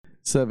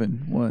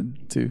7, 1,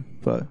 2,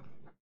 5.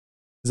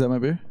 Is that my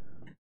beer?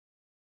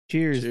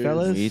 Cheers,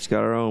 fellas. We each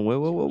got our own.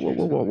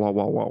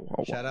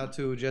 Whoa. Shout out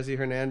to Jesse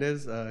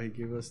Hernandez. He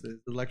gave us the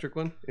electric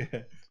one.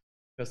 Yeah.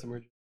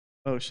 Customer.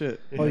 Oh shit.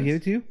 Oh, he gave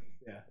it to you?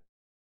 Yeah.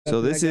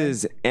 So this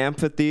is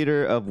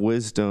Amphitheater of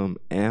Wisdom.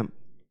 Amphitheater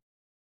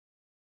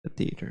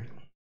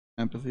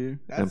Amphitheater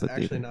That's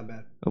actually not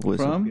bad. of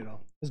Wisdom. From?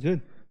 That's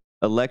good.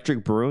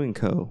 Electric Brewing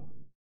Co.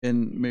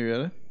 in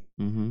Marietta.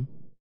 Mm-hmm.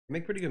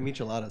 Make pretty good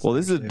micheladas. Well,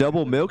 this is a actually.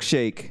 double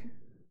milkshake.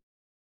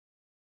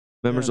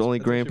 Members Yeah, only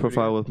that's grain actually pretty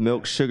profile good. with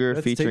milk sugar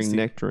That's featuring tasty.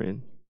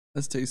 nectarine.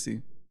 That's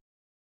tasty.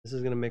 This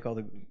is gonna make all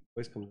the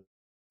voice come.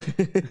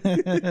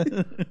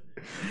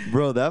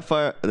 Bro,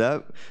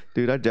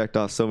 dude, I jacked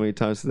off so many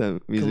times to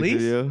that music Khalees?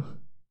 video.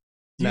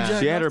 Nah.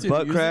 She had her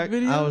butt crack.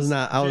 I was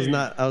not.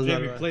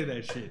 Jamie, play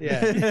that shit.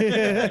 Yeah.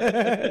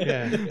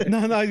 Yeah.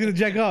 No, he's gonna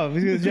jack off.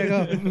 He's gonna jack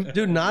off.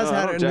 Dude, Nas No, I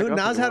had don't jack her. off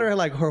Nas had anymore. her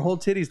like her whole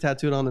titties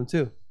tattooed on them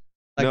too.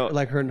 Like, No,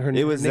 like her.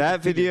 It was her that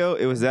naked figure. video.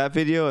 It was that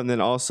video, and then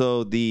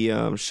also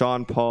the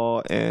Sean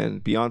Paul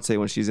and Beyonce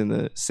when she's in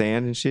the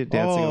sand and shit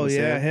dancing on Oh the yeah,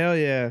 sand. hell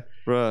yeah.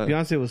 Bro,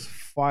 Beyonce was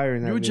fire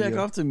in that You would video. jack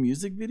off to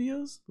music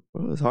videos?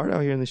 it's hard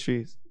out here in the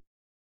streets.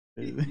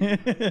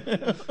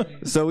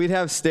 So we'd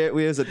have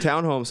we was a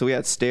townhome, so we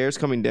had stairs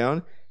coming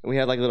down, and we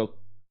had like a little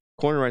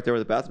corner right there where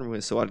the bathroom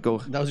was. So I'd go,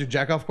 That was your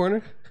jack off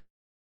corner.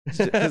 'cause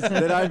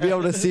then I'd be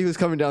able to see who's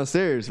coming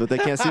downstairs, but they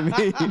can't see me.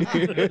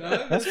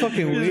 That's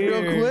fucking Just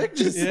weird. real quick.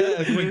 Just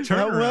quick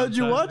turnaround how'd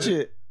you time. watch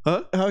it?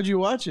 Huh? How'd you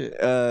watch it?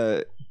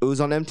 It was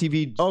on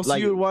MTV. Oh, so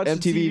like you would watch the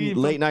MTV TV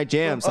late night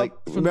jams. from Like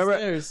up from the remember,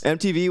 stairs.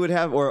 MTV would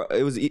have, or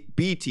it was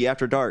BT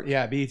After Dark.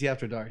 Yeah, BET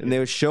After Dark. And they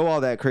would show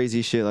all that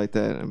crazy shit like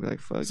that. And I'd be like,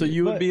 fuck. So it.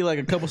 you would be like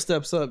a couple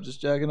steps up, just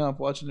jacking off,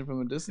 watching it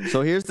from a distance.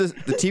 So here's the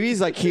TV's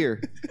like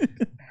here.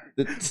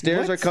 The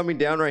stairs are coming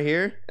down right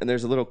here, and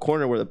there's a little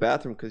corner where the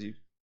bathroom, because the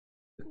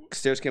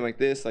stairs came like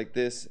this,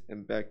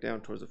 and back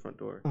down towards the front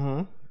door.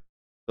 Uh-huh.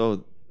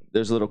 So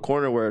there's a little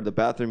corner where the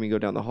bathroom, you go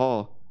down the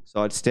hall. So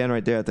I'd stand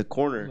right there at the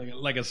corner.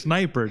 Like a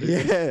sniper. Dude.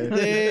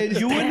 Yeah.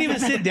 You wouldn't even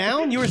sit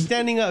down. You were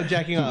standing up,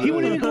 jacking off. He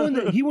wouldn't even go in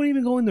the. He wouldn't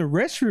even go in the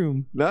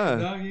restroom. Nah.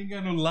 Dog, you ain't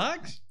got no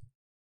locks.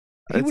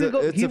 He wouldn't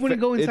go. He wouldn't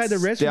go inside the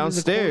it's restroom.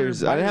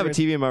 downstairs. I didn't have a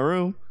TV in my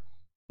room.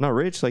 I'm not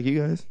rich like you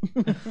guys.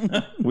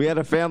 We had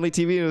a family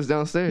TV and it was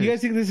downstairs. You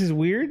guys think this is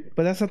weird?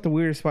 But that's not the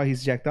weirdest spot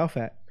he's jacked off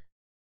at.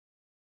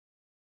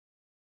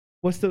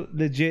 What's the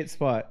legit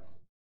spot?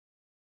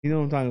 You know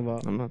what I'm talking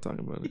about? I'm not talking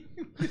about it.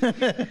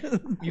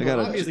 You I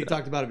gotta- obviously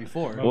talked about it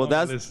before. Well,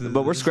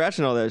 but we're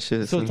scratching all that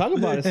shit. So talk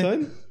about it,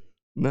 son.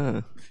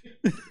 Nah.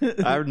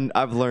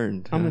 I've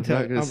learned. I'm gonna tell-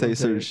 not gonna I'm say gonna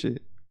certain tell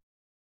shit.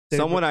 Say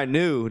Someone I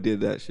knew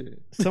did that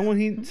shit. Someone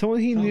he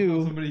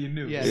knew. Somebody you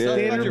knew. Yeah, Yeah. tell us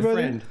about Stater your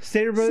Brothers. friend.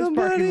 Stater Brothers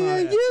parking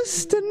I lot.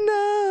 used to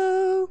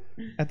know.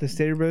 At the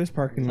Stater Brothers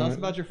parking Tell us lot.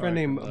 about your friend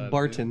named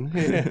Parking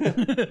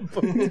lot,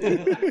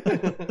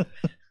 Barton.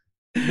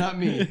 Not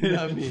me.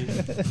 Not me.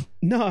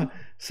 No,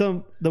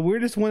 the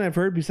weirdest one I've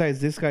heard besides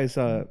this guy's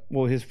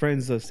his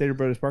friend's Stater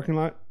Brothers parking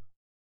lot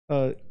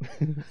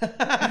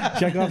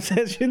check off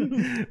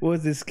session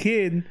was this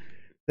kid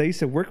that used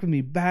to work with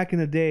me back in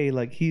the day.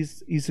 Like he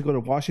used to go to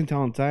Washington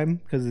all the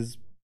time because his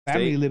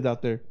family State? lived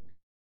out there.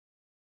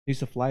 He used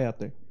to fly out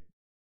there.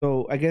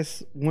 So I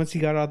guess once he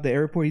got out the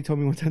airport, he told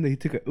me one time that he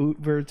took an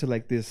Uber to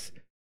like this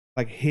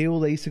like hill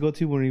they used to go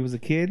to when he was a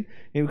kid, and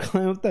he would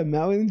climb up that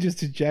mountain just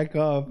to jack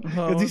off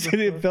because he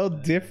said it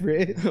felt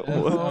different.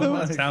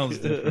 That sounds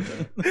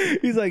different.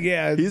 He's like,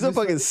 yeah, He's a just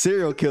fucking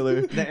serial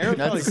killer. The air That's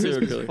probably a serial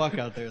crisp killer. as fuck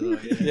out there though.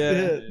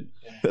 Yeah.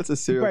 That's a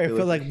serial probably killer.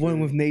 felt like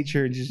one with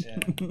nature and just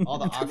All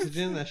the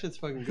oxygen, that shit's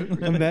fucking good for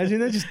you. imagine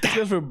that. Just It's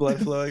good for blood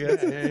flow, I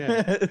guess.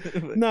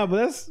 Yeah. no, but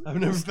that's I've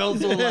never felt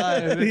so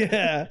alive.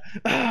 yeah.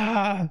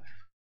 Ah.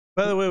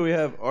 By the way, we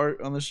have Art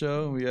on the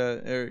show. We got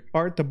Eric.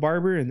 Art the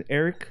barber and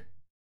Eric,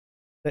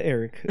 the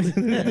Eric.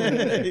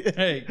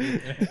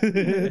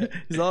 Hey.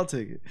 He's all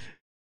take it.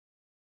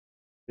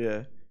 Yeah.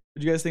 What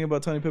do you guys think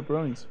about Tony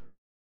Pepperonis?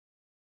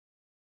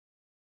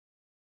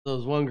 There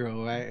was one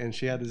girl, right? And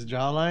she had this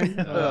jawline.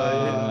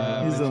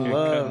 yeah. He's in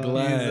love.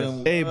 glass. He's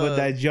in Hey, but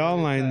that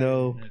jawline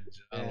though,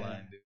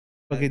 Jawline, dude.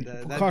 fucking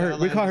That we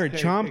jawline call her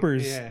was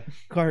chompers. Yeah,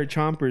 Call her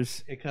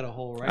chompers. it cut a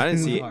hole right. I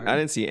didn't in the see. heart. I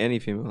didn't see any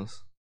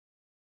females.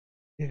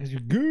 Yeah, cause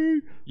you're gay.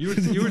 You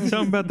were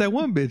telling about that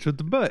one bitch with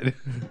the butt.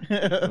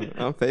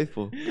 I'm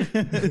faithful.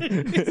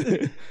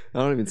 I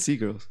don't even see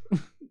girls. I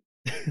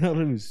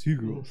don't even see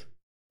girls.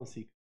 Let's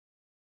see.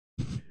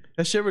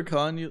 Has she ever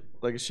caught you?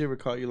 Like, has she ever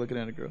caught you looking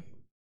at a girl?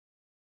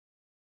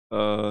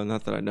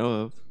 Not that I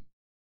know of.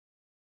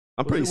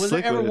 I'm pretty Was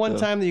slick there ever with it, one though.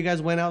 time that you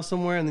guys went out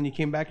somewhere and then you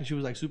came back and she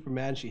was like super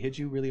mad and she hit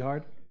you really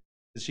hard?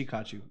 Did she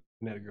caught you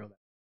looking at a girl?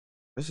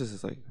 This is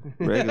just like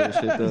regular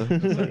shit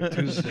though.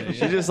 Tuesday,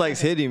 She just likes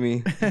hitting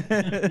me.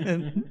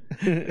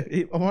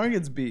 Omar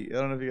gets beat. I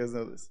don't know if you guys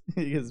know this.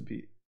 He gets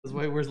beat. That's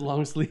why he wears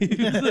long sleeves.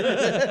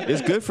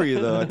 It's good for you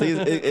though. I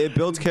think it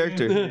builds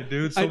character.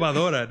 Dude,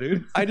 sobadora,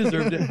 dude. I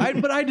deserved it.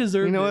 But I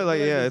deserved it. You know what?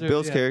 Like, I yeah, it deserved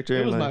builds character.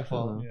 It was and, my like,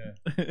 fault.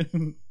 Yeah.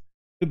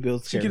 It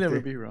builds She can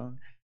never character. be wrong.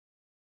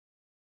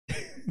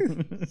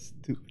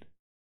 Stupid.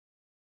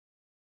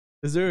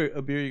 Is there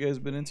a beer you guys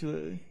been into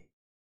lately?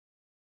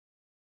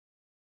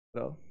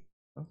 No.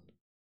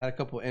 Had a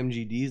couple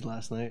MGDs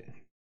last night.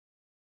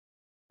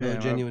 No Yeah,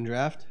 genuine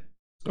draft.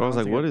 I was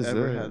like, what is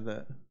ever that? had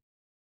that?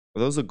 Are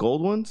those the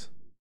gold ones?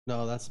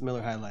 No, that's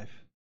Miller High Life.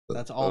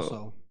 That's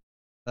also.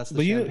 That's the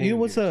But you champagne know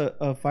what's beers.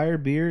 a fire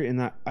beer,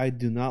 and I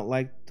do not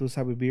like those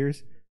type of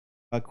beers.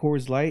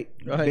 Coors Light,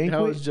 I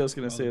Banquet. was just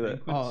gonna say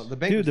that. Oh, the Dude,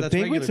 banquets. the that's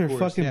banquets are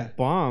regular Coors, fucking yeah.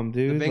 bomb,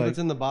 dude. The banquets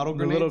Like, in the bottle The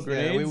grenades. little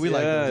grenades. Yeah, we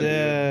like yeah, those. dude.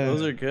 Yeah.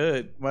 Those are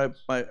good.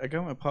 I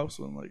got my pops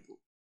one like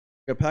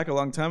a pack a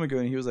long time ago,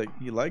 and he was like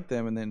he liked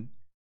them, and then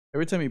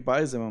every time he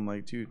buys them, I'm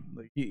like, dude,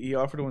 like he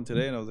offered one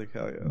today, and I was like,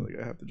 hell yeah, like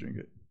I have to drink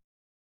it.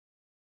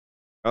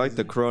 I like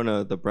the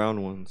Corona, the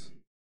brown ones.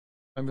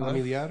 I mean,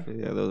 Familiar.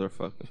 Yeah, those are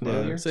fucking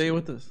yeah, fire. say it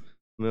with us.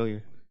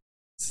 Familiar.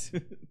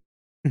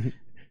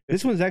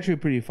 this one's actually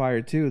pretty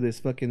fire too. This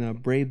fucking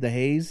Brave the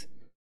Haze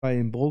by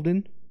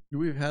Embolden,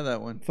 We've had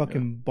that one.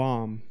 fucking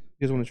bomb.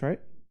 You guys want to try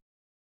it?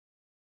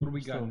 What do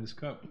we got in this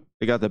cup?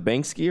 They got the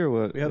Banksy or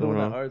what? Yeah. We had the one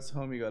going that on? Art's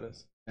homie got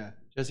us. Yeah,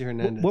 Jesse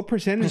Hernandez. What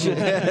percentage?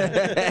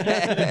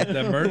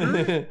 The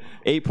murder?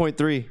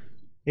 8.3.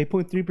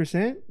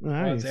 8.3%. Oh,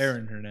 Nice. it's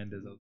Aaron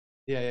Hernandez.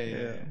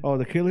 Yeah. Oh,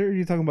 the killer?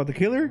 You talking about the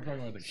killer? I'm talking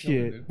about the killer,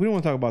 Shit, dude. we don't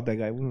want to talk about that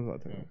guy. We don't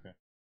want to talk about Okay.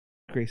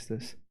 Grace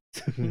this.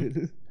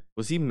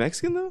 Was he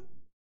Mexican though?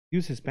 He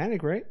was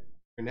Hispanic, right?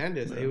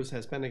 Hernandez. He was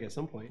Hispanic at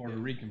some point. Puerto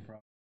yeah. Rican,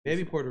 probably.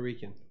 Maybe Puerto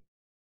Rican.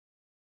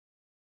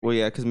 Well,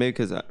 yeah, because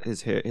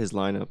his hair, his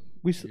lineup.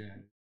 We s- You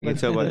like can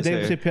tell by the his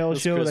Dave hair. Chappelle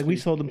That's show. Like we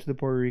crispy. sold them to the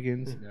Puerto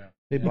Ricans. Yeah.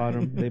 They bought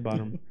them. They bought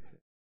them.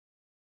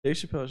 Dave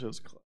Chappelle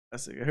show's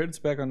classic. I heard it's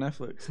back on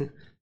Netflix.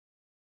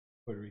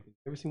 Puerto Rican.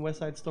 Ever seen West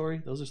Side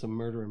Story? Those are some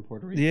murder in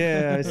Puerto Rico.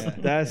 Yeah, Yeah.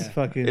 that's Yeah.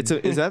 fucking.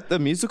 Is that the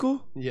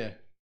musical? Yeah.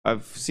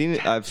 I've seen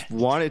it. I've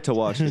wanted to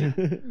watch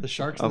it. The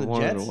Sharks I've and the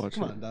wanted to Jets. watch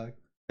Come it. on, dog.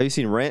 Have you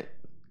seen Rent?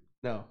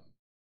 No.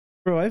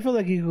 Bro, I feel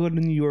like you could go to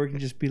New York and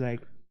just be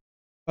like,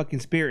 fucking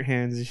spirit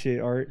hands and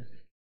shit. Art,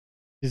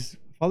 just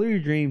follow your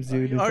dreams,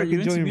 dude. And Art, you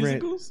fucking into join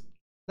Rent. musicals?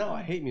 No,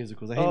 I hate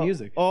musicals. I hate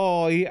music.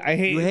 Oh, I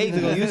hate. You hate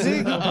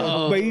music?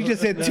 But you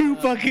just said two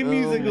fucking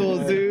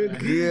musicals,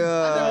 dude.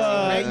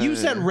 Yeah. You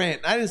said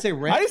Rent. I didn't say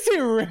Rent. I didn't say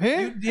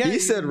Rent. He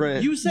said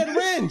Rent. You said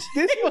Rent.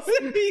 This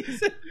wasn't me.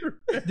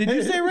 Did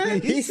you say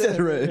Rent? He said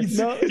Rent.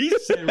 No, He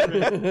said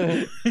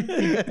Rent.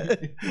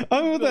 I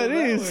don't know what that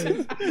is.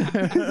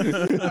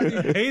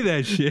 Hey,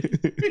 that shit.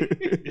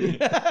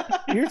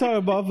 You're talking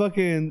about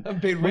fucking.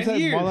 I've paid What's rent that?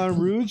 years. Moulin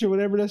Rouge or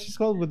whatever that's just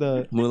called with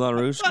the Moulin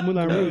Rouge.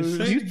 Moulin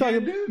Rouge. You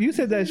talking? You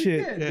said that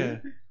shit. Yeah.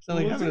 Sound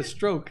like having a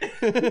stroke.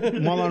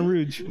 Moulin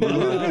Rouge.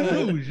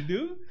 Rouge,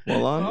 dude.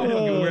 Moulin. I'm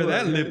gonna wear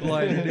that lip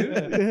liner,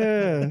 dude.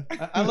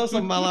 Yeah. I love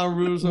some Moulin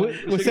Rouge.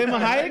 Was Selma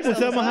Hayek? Was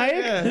Selma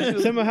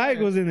Hayek? Selma Hayek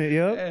was in it.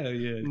 Yep. Hell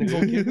yeah. dude.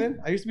 Nicole Kidman.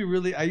 I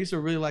used to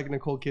really like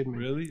Nicole Kidman.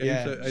 Really?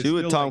 Yeah. She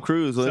with Tom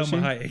Cruise, wasn't she?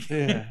 Selma Hayek.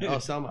 Yeah. Oh,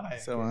 Salma Hayek.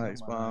 Selma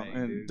Hayek's bomb. Hayek,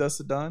 And dude. Dust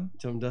to Dawn?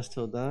 From Dusk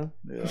Till Dawn.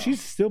 Yeah. She's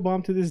still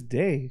bomb to this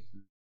day.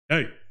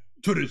 Hey,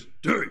 to this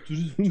day.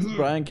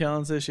 Brian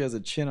Callen says she has a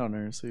chin on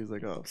her, so he's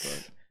like, oh,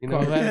 fuck. You know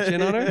who had a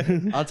chin on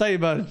her? I'll tell you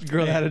about a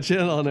girl that had a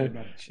chin on her.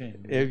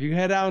 If you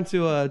head down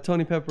to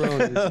Tony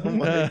Pepperone's Oh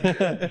my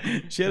God.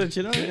 She had a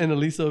chin on her? and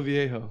Elisa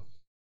Viejo.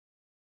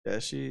 Yeah,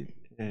 she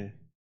Yeah.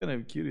 kind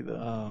of cutie, though.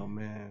 Oh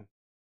man.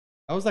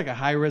 That was like a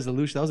high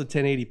resolution. That was a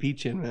 1080p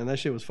chin, man. That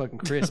shit was fucking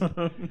crisp.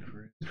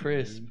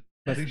 Crisp.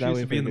 I think she That used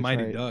way to be in the for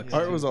Mighty the try it. Ducks.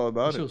 Art was all That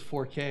about shit it. was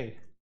 4K.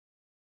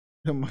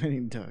 The Mighty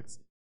Ducks.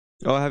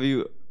 Oh, do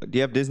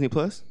you have Disney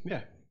Plus? Yeah.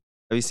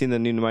 Have you seen the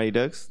new Mighty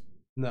Ducks,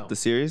 No. the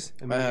series?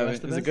 I Emilio haven't. Is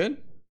Estevez? it good?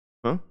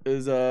 Huh?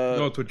 Is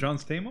No, it's with John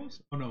Stamos?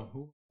 Oh, no.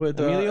 Who? with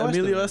Emilio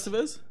Emilio Estevez?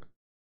 Estevez?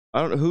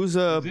 I don't know who's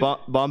Is it?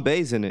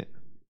 Bombay's in it.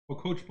 Oh,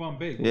 Coach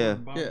Bombay. Yeah.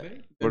 Bombay?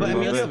 What But about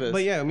Emilio, Estevez?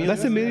 but yeah, Emilio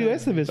That's Emilio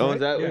Estevez, Oh, right? is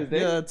that Yeah, what his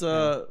name?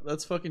 yeah,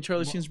 that's fucking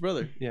Charlie Sheen's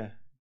brother. Yeah.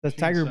 That's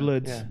Tiger Son.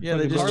 Bloods. Yeah. Yeah,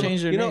 they just Carlo-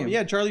 changed their you know, name.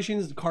 yeah, Charlie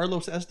Sheen's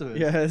Carlos Estevez.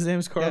 Yeah, his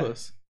name's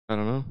Carlos. I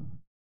don't know.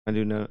 I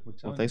do know. We're Well,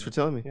 telling thanks you. for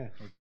telling me. Yeah.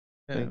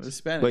 Yeah, Thanks. it's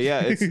Spanish. But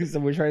yeah, it's so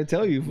we're trying to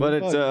tell you.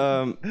 but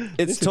Fuck.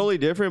 it's totally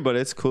different, but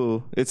it's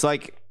cool. It's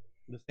like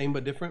The same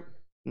but different.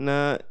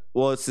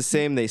 well, it's the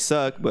same. They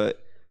suck,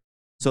 but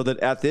so that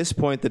at this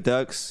point, the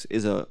Ducks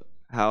is a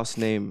house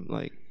name.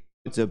 Like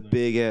it's a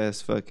big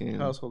ass fucking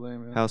household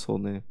name. Yeah.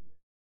 household name.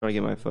 Trying to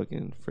get my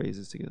fucking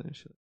phrases together and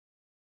shit.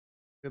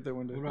 Get that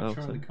one day. What Oh, about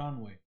Charlie sorry.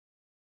 Conway?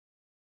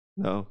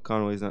 No,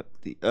 Conway's not.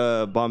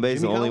 Bombay's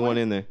Jimmy the only Conway? one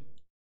in there.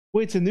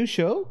 Wait, it's a new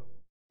show?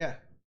 Yeah.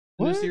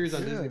 A new What? series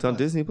on Yeah. Disney. It's on Plus.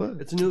 Disney Plus.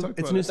 It's a new. Talk It's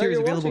a about new it. series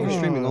you're available for watching it.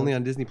 streaming Oh. only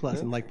on Disney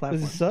Plus and like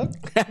Does it platforms.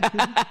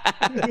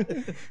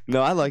 suck?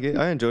 No, I like it.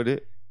 I enjoyed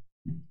it.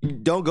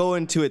 Don't go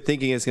into it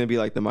thinking it's gonna be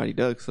like the Mighty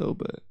Ducks, though.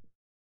 But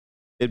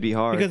it'd be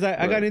hard. Because I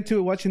but- got into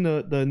it watching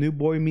the new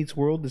Boy Meets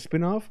World, the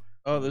spinoff.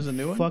 Oh, there's a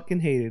new one.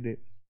 Fucking hated it.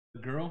 The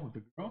girl with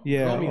the girl?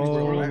 Yeah. Girl Meets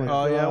Oh, World. my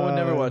Oh yeah, I would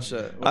never God. watch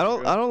that. I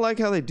don't like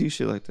how they do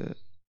shit like that.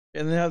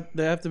 And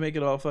they have to make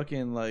it all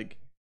fucking like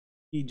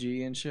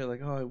PG and shit.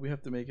 Like, oh, we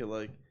have to make it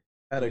like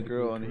add a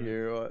girl on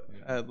here or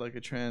add like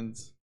a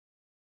trans.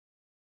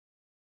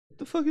 What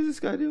the fuck is this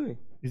guy doing?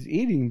 He's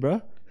eating,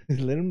 bro.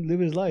 Let him live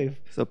his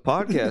life. It's a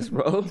podcast,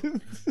 bro.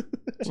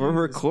 We're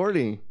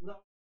recording.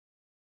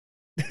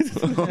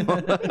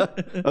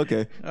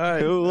 Okay. All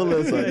right. We'll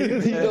listen.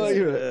 Right. You know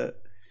you're-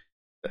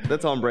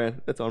 That's on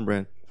brand. That's on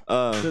brand.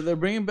 They're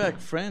bringing back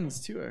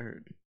Friends too. I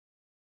heard.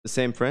 The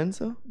same friends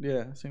though.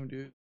 Yeah, same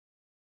dude.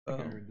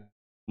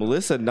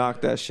 Melissa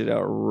knocked that shit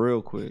out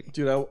real quick.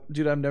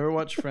 Dude, I've never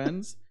watched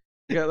Friends.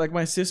 Yeah, like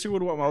my sister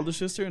would watch, my older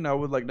sister, and I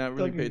would like not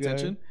really pay Fucking guy.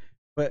 attention.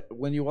 But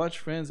when you watch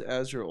Friends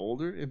as you're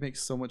older, it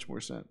makes so much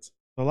more sense.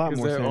 A lot Because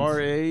more they're sense.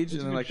 our age, It's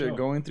and a then like good they're show.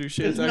 going through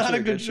shit. It's not actually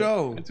a good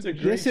show. It's a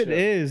great Yes, it show.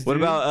 is. What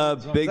dude.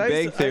 about Big I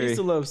Bang used Theory?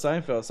 to love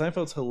Seinfeld.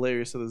 Seinfeld's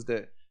hilarious to this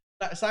day.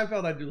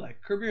 Seinfeld, I do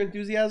like. Curb Your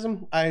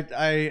Enthusiasm. I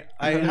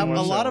haven't have a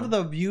watched lot that of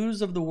the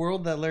views of the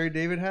world that Larry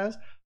David has.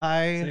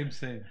 Yeah,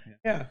 same.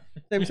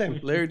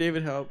 Larry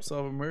David helped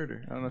solve a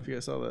murder. I don't know if you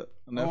guys saw that.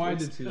 On Oh, I Netflix.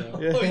 did see that.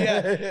 Oh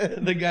yeah,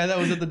 the guy that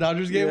was at the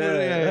Dodgers game. Yeah,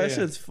 that yeah.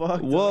 shit's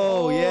fucked.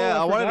 Whoa, Oh, yeah,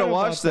 I wanted forgot to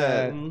watch about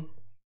that. that.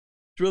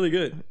 It's really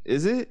good.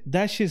 Is it?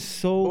 That shit's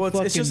so Well,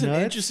 fucking it's just nuts.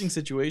 an interesting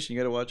situation. You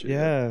gotta watch it.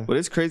 Yeah. But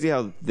it's crazy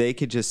how they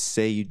could just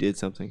say you did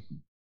something,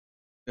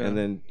 Yeah. and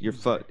then you're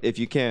fucked. If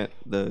you can't,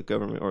 the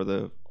government or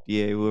the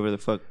DA, whoever the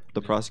fuck,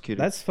 the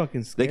prosecutor, That's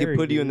fucking they scary. could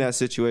put you in dude. that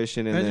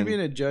situation, and Imagine then being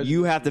a judge.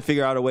 you have to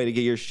figure out a way to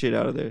get your shit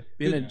out of there.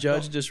 being a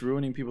judge, just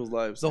ruining people's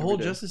lives. The every whole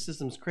day. justice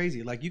system's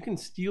crazy. Like you can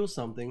steal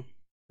something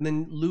and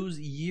then lose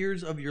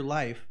years of your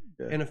life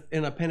Yeah.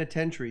 in a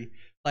penitentiary.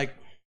 Like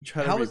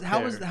Try to how is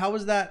repair.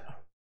 that?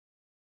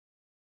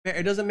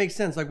 It doesn't make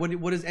sense. Like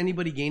what is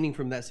anybody gaining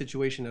from that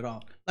situation at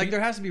all? Like there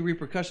has to be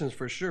repercussions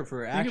for sure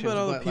for Think actions, about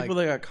all the but people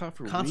like, that got caught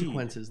for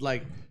consequences.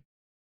 Like,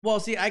 well,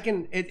 see,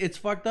 it's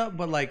fucked up,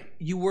 but like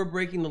you were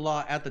breaking the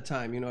law at the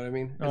time. You know what I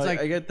mean? Weed. It's like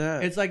I get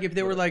that. it's like if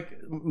they were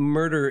like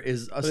murder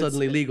is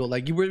suddenly legal.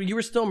 Like you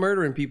were still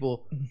murdering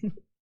people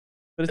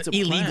but it's a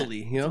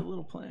illegally. Plant. You know, It's a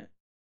little plant.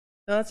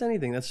 no, that's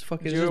anything. That's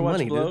fucking Did it's you ever just watch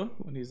money, Blow? dude.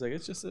 When he's like,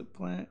 it's just a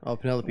plant. Oh,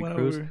 Penelope Went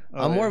Cruz. over-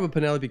 oh, I'm more yeah. of a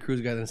Penelope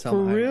Cruz guy than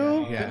Selma For Hayek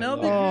real? guy. Yeah.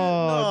 Penelope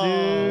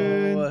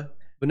Oh, dude.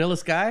 Vanilla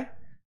Sky.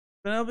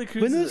 Penelope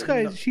Cruz. Vanilla is-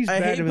 Sky, she's I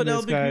bad hate in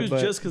Vanilla Penelope Sky, Cruz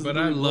but- just because. But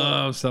I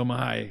love Selma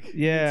Hayek.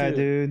 Yeah, too.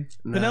 dude.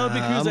 Penelope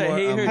Cruz, I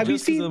hate her. Have you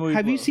just 'cause of the seen movie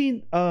Have you Blow.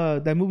 seen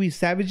that movie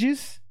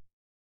Savages?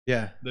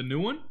 Yeah. The new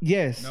one?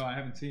 Yes. No, I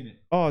haven't seen it.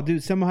 Oh,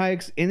 dude, Selma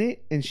Hayek's in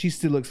it, and she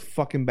still looks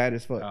fucking bad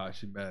as fuck. Oh,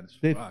 she's bad as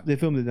They fuck. they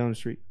filmed it down the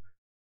street.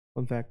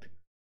 Fun fact.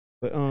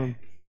 But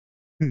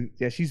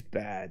yeah, she's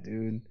bad,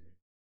 dude.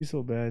 She's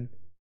so bad.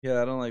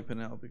 Yeah, I don't like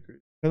Penelope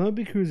Cruz.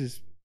 Penelope Cruz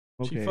is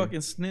okay. She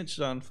fucking snitched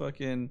on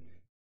fucking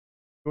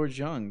George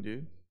Young,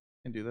 dude.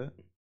 Can't do that.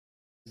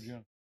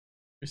 You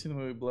seen the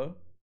movie Blow?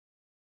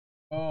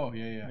 Oh,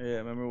 yeah. Yeah,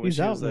 remember when He's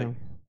she out was now. like,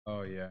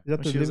 Oh, yeah. He's out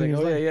when there she was like, living his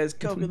oh yeah, life. he has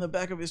coke in the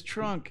back of his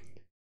trunk.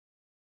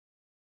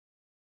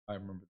 I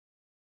remember.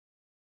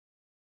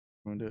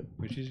 I'm gonna do it.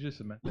 But she's just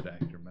a method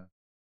actor, man.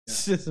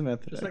 It's just a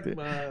method Just like actor.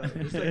 my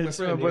That's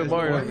my friend, boy you guys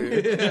Mario.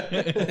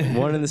 know.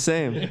 One and the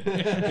same.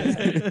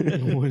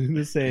 One and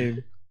the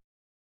same.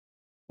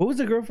 What was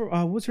the girl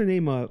from? What's her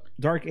name?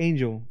 Dark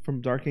Angel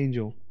from Dark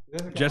Angel.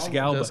 Jessica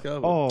Alba. Jessica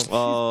Alba. Oh, she's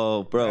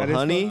Oh, bro, bad as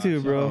honey. fuck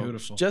too, bro.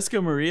 Beautiful.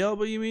 Jessica Marie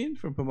Alba, you mean?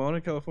 From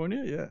Pomona,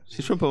 California? Yeah.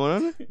 She's from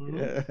Pomona.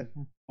 Yeah.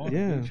 Oh,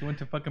 Yeah. dude, she went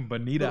to fucking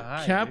Bonita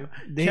High. Cap, dude.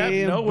 Cap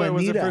Damn, Nowhere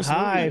was the Bonita first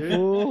High, movie,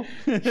 dude.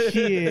 fool.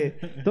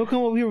 Shit. Don't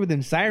come over here with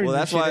them sirens. Well,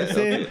 that's and why-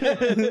 shit.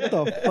 That's it.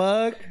 What the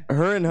fuck?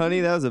 Her and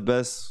Honey, that was the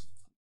best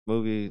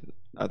movie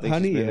I think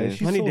Honey, she's been yeah, in.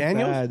 she's Honey so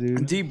Daniels? bad,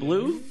 dude. Deep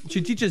Blue?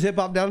 She teaches hip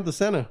hop down at the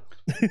center.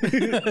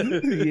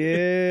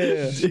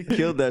 Yeah. She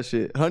killed that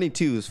shit. Honey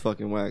 2 is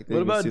fucking whack.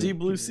 What about Deep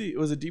Blue Sea?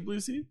 Was it Deep Blue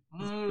Sea?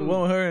 The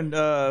one with her and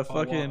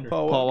fucking Walker.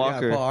 Paul Paul Walker.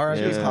 Walker. Yeah, Paul Walker.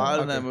 She was Yeah. hot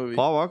in that movie.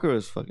 Paul Walker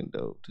was fucking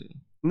dope too.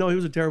 No, he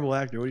was a terrible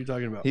actor. What are you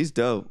talking about? He's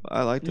dope.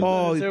 I liked him.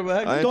 Oh, Terrible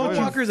actor. I don't enjoyed you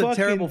him. Walker's a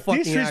terrible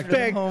fucking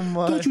disrespect. Oh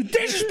my. Don't you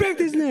disrespect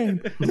his name.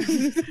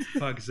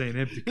 Fuck, saying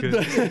empty cut.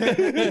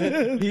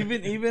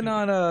 even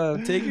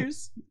on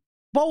Takers?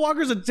 Paul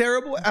Walker's a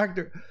terrible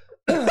actor.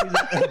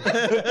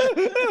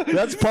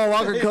 That's Paul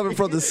Walker coming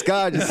from the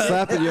sky, just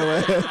slapping your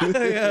ass.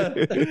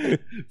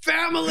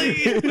 Family.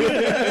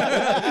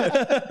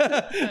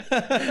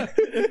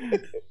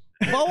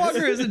 Paul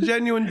Walker is a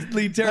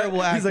genuinely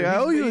terrible actor. He's like, I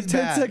owe you a He's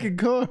 10-second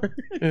car.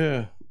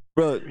 Yeah.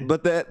 Bro,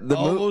 but the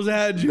Almost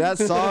had you.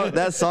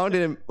 that song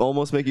didn't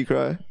almost make you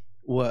cry,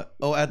 What?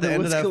 Oh, at the The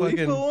end of Wiz that Khalifa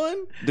fucking.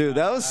 one? dude.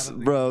 That was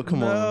bro.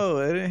 Come on. No,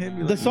 it didn't hit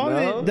me. The like song,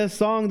 No? the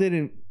song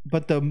didn't.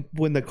 But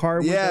when the car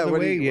went the other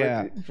when way, he-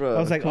 yeah. bro, I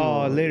was like, come oh,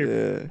 on,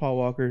 later, yeah. Paul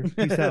Walker.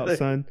 Peace out,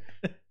 son.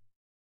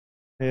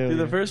 Hell Dude,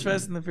 the yeah. first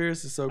Fast and the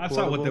Furious is so I cool.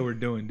 saw what they were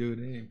doing, dude.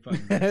 They ain't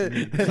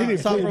fucking.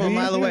 Saw it from a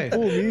mile away.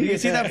 You can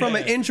see that from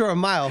an inch or a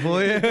mile,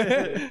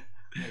 boy.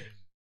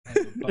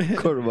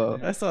 Quarter mile.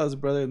 I saw his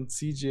brother in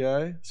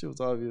CGI. Shit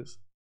was obvious.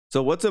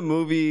 So, what's a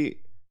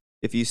movie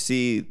if you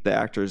see the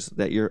actors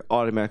that you're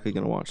automatically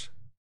gonna watch?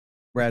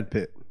 Brad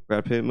Pitt.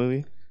 Brad Pitt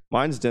movie.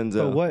 Mine's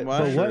Denzel. But what?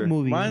 Mine- But what sure.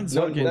 movie? Mine's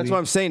What fucking- That's movie? what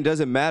I'm saying.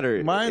 Doesn't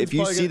matter Mine's if you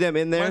probably see gonna- them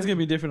in there. Mine's gonna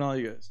be different. All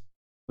you guys.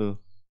 Who?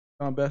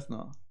 Beth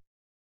now.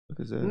 What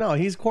is that? No,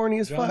 he's corny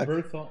as fuck.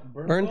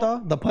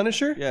 Bernthal, the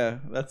Punisher. Yeah,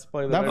 that's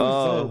probably the That right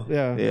was Oh, dope.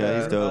 Yeah. yeah,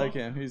 he's I dope. like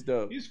him. He's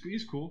dope.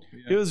 He's cool. Yeah.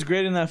 He was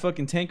great in that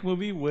fucking Tank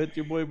movie with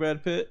your boy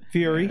Brad Pitt.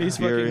 Fury. He's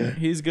Fury. fucking.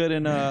 He's good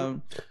in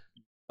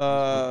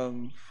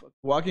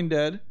Walking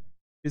Dead.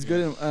 He's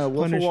good in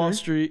Wolf of Wall Punisher.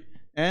 Street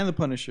and The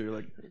Punisher.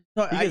 Like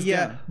No, He gets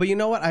yeah, down. but you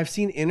know what? I've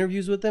seen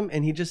interviews with him,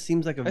 and he just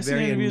seems like a I seen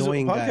very interviews with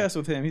annoying guy. podcasts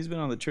with him. He's been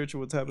on the Church of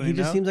What's Happening He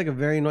just Now. seems like a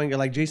very annoying guy.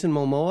 Like Jason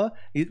Momoa.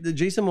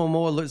 Jason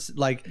Momoa looks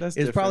like That's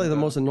is probably different, the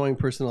though. most annoying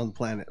person on the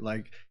planet.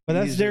 Like, But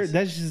that's he's their just-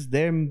 that's just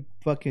them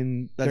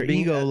fucking That's their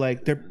being- ego.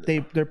 Like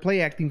they're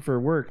play acting for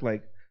work.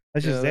 Like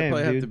that's Yeah, just they them,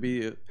 probably have dude. to be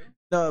it.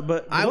 No,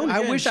 but I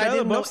then wish I Shia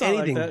didn't know LaBeouf's not like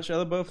anything. that.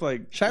 Shia LaBeouf,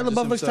 like Shia just LaBeouf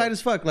looks himself. tight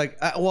as fuck.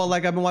 Like,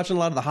 like I've been watching a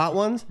lot of the hot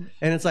ones,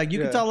 and it's like you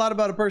Yeah. can tell a lot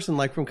about a person,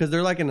 like from because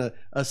they're like in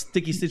a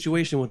sticky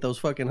situation with those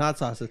fucking hot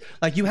sauces.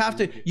 Like you have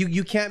to,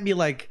 you can't be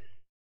like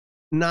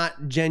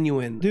not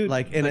genuine, Dude,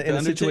 like in like a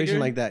The situation Undertaker?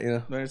 like that, you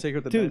know. The Undertaker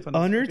with the Dude, knife on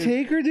his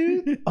Undertaker,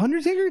 dude.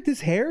 Undertaker,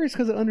 this hair is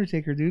because of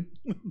Undertaker, dude.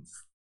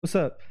 What's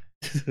up?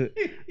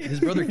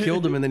 His brother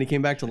killed him, and then he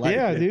came back to life.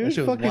 Yeah, dude, That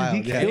shit was fucking- wild.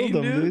 he Yeah. killed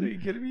him, Kane, dude. Are you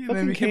kidding me? And then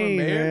Fucking became a Kane,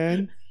 mayor.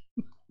 man.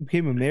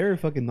 Became a mayor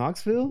of fucking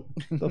Knoxville.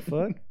 The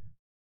fuck?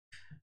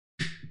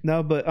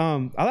 No, but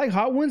I like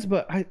hot ones,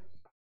 but I I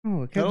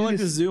can't don't do like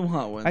the this. Zoom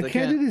hot ones. I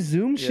can't do the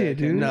Zoom Yeah, shit, I can't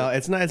dude. No,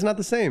 it's not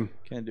the same.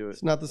 Can't do it.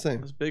 It's not the I same.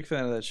 was a big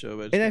fan of that show,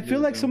 but And I feel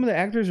like some of the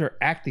actors are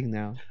acting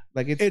now.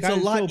 Like it's It's a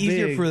gotten lot so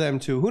easier big. for them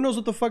to. Who knows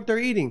what the fuck they're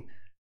eating?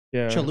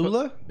 Yeah.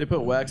 Cholula? they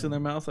put wax in their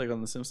mouth like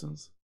on The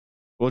Simpsons.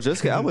 Well,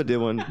 Jessica Alba did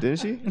one, didn't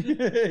she? You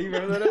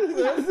remember that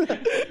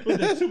episode? With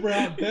the super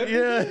hot pepper.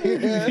 Yeah,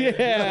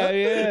 Yeah,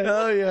 yeah.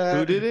 Hell yeah.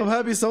 Who did it? I'm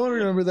happy someone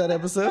remembered that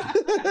episode.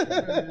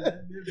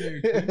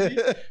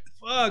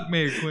 Fuck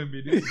Mayor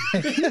Quimby, dude.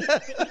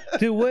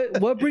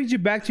 Dude, what brings you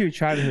back to your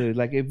childhood?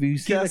 Like if you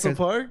see Castle like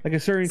Park. a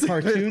certain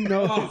cartoon,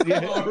 no,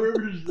 yeah,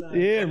 Riverside.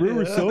 yeah,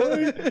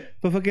 Riverside.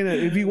 But fucking,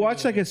 if you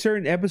watch like a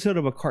certain episode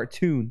of a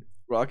cartoon,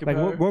 Rocket like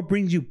Power. what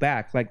brings you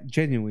back? Like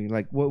genuinely,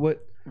 like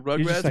what? Rugrats,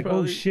 You're just like, oh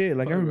probably. shit!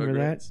 Like I Probably remember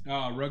that.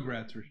 Oh,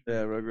 Rugrats for sure.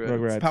 Yeah, Rugrats.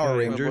 Rugrats.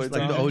 Power Yeah, Rangers, my boy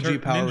like the Tom.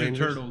 OG Power Ninja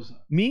Rangers.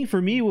 Turtles.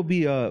 For me will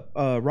be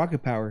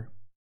Rocket Power.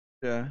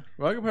 Yeah,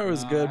 Rocket Power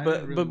was good, I but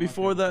didn't really but watch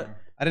before Rocket that, Power.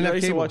 I didn't I have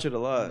used to cable. watch it a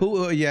lot.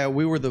 Who? Yeah,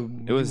 we were the.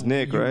 It was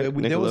Nick, right?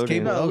 There was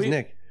cable. Nickelodeon. That was we-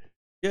 Nick.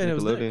 Yeah, it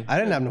was Nickelodeon. Nick. I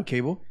didn't have no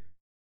cable.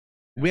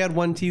 We had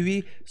one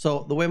TV.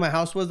 So the way my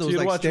house was, there So was you'd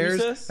like watch stairs,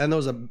 Recess? and there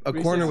was a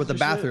corner Recess with a for shit?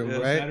 bathroom, Yeah.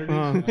 right?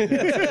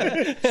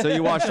 Uh-huh. So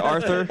you watched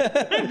Arthur?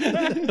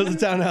 It was a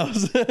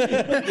townhouse.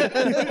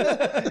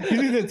 You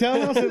see the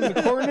townhouse in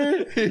the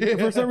corner?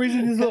 For some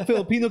reason, this little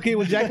Filipino kid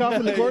would jack off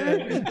in the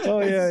corner. Oh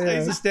I yeah,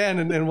 used to stand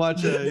and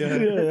watch. Yeah.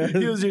 yeah.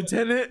 He was your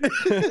tenant.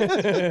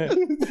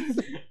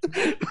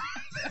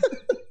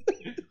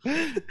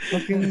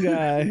 Fucking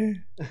guy.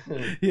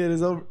 He had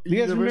his own. You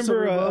guys universal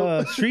remember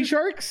remote. Street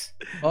Sharks?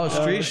 Oh,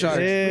 Street Sharks.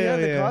 yeah. We had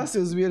the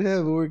costumes. We had him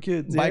when we were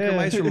kids. Biker Yeah.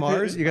 mice from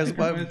Mars. You guys,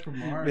 Biker from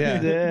Mars.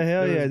 yeah, Yeah,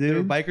 hell yeah, They were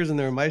dude. bikers and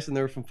they were mice and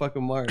they were from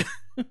fucking Mars.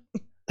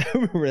 I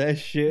remember that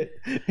shit.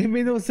 It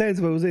made no sense,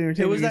 but it was It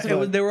entertaining. was that. as It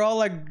was. fuck. They were all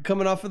like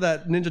coming off of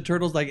that Ninja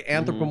Turtles, like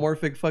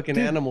anthropomorphic fucking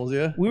Dude. animals.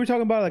 Yeah. We were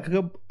talking about it,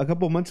 like a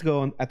couple months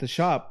ago at the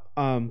shop,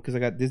 because I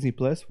got Disney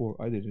Plus. Well,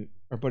 I didn't.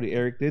 Our buddy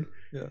Eric did.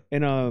 Yeah.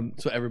 And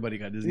So everybody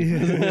got Disney.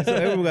 yeah, so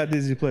everyone got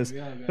Disney Plus.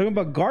 Talking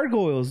about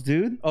gargoyles,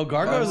 dude. Oh,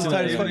 Gargoyles is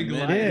tight as fuck.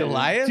 Goliath. Yeah.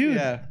 Goliath? Dude,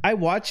 Yeah. I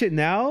watch it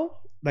now.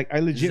 Like I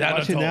legit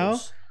watch it now,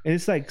 Xanatos. and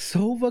it's like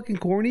so fucking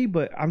corny,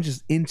 but I'm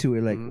just into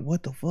it. Like, Mhm.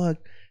 what the fuck?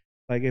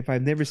 Like if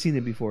I've never seen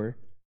it before.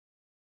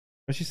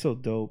 But she's so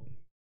dope.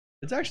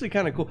 It's actually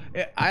kind of cool.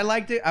 I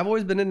liked it. I've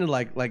always been into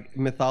like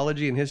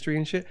mythology and history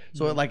and shit.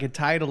 So it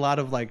tied a lot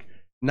of like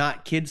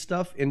not kid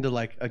stuff into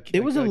like a.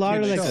 It was a lot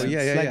of kid like, show.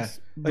 yeah.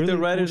 Like really the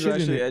cool writers shit are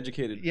in actually it.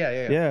 educated.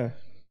 Yeah. Yeah.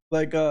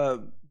 Like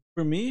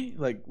for me,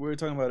 like we were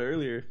talking about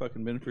earlier,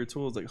 fucking Ben for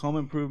Tools, like Home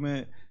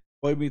Improvement,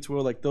 Boy Meets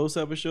World, like those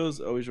type of shows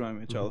always remind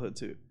me of childhood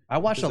too. I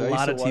watched a 'Cause I used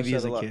lot to of watch TV that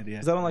as a lot. kid. Yeah.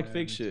 'Cause I don't like Yeah,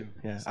 fake me shit.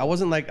 too. Yeah. I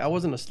wasn't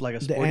a sporty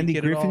The Andy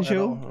kid Griffin at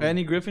show? all.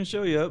 Andy Griffin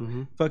show, yep.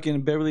 Mhm.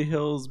 Fucking Beverly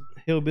Hills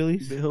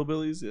Hillbillies.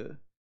 Hillbillies, yeah.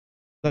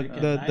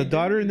 The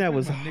daughter in that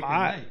was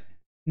hot.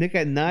 Nick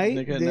at Night.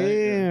 Nick at Night,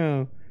 Damn.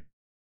 yeah.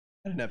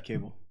 I didn't have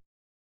cable.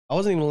 I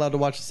wasn't even allowed to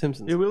watch The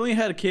Simpsons. Yeah, we only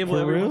had a cable.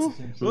 For every real?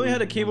 once- We only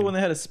had a cable when they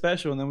had a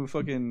special, and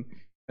then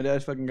my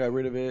dad fucking got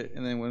rid of it,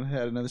 and then when it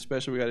had another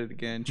special, we got it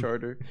again,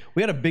 charter.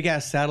 We had a big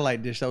ass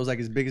satellite dish that was like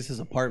as big as his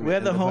apartment. We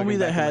had the in fucking homie that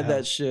back of had my that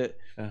house. shit,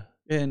 Yeah.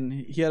 and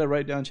he had to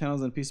write down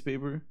channels on a piece of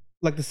paper.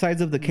 Like the size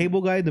of the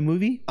cable guy, the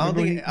movie. I don't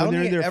Remember think, I when don't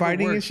they're think in it there ever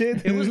fighting worked. and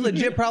shit. It was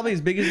legit, probably as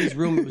big as his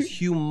room. It was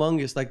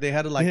humongous. Like they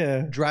had to like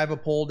Yeah. drive a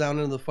pole down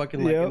into the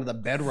fucking like Yep. into the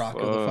bedrock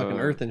of the fucking Fuck.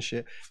 earth and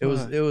shit. It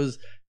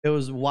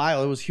was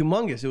wild. It was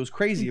humongous. It was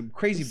crazy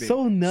big.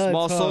 So nuts.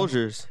 Small huh?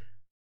 Soldiers.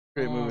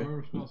 Great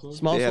movie.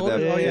 Small They had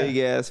soldiers. that Oh yeah. big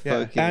ass Yeah.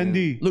 fucking.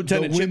 Andy.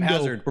 Lieutenant the Chip window.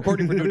 Hazard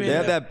reporting for duty. They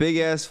had that big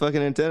ass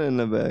fucking antenna in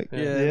the back. Yeah.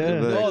 Yeah.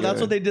 The back, Oh, that's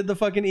what they did the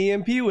fucking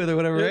EMP with or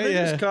whatever, Yeah, right? they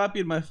Yeah. just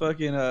copied my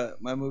fucking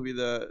my movie,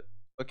 the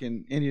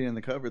fucking Indian in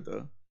the cupboard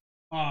though.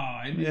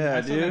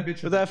 Yeah, dude.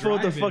 With that fool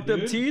with the fucked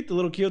up teeth, the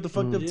little kid with the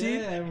fucked up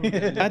teeth.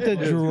 At the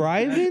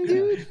drive-in,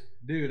 dude.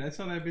 Dude, I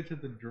saw that bitch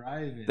at the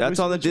drive-in. That's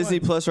on the which Disney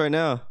one? Plus right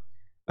now.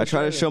 I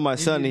try to show my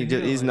son.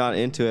 Indian Hill, He's not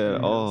into it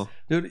at all.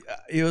 Dude,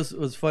 it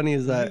was funny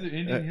is that Either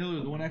Indian Hill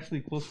or the one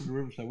actually closer to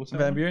Riverside. What's that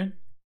Van one? Buren?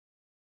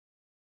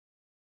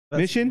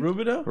 Mission?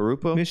 Rubidoux?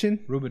 Harupo? Mission?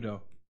 Rubidoux.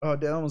 Oh,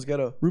 damn, almost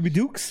ghetto. Ruby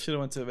Dukes? Should have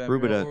went to Van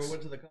Rubidoux. Buren. Or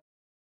went to the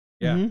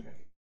Yeah. Mhm.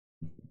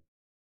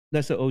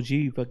 That's the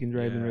OG fucking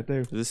driving Yeah. right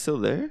there. Is it still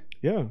there?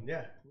 Yeah.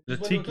 yeah. The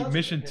Tiki,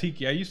 Mission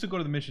Tiki. I used to go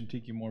to the Mission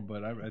Tiki more,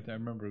 but I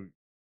remember.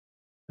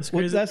 That's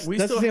Well, crazy. that's we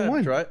the still same have one.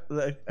 I heard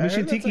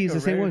Mission that's Tiki is a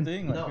the same rare one.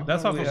 thing. Like, No, we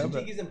That's don't off really of have that.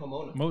 Tiki's in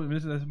Pomona.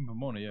 That's in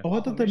Pomona, yeah. Oh,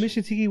 I thought the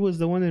Mission Tiki was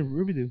the one in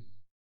Rubidoux.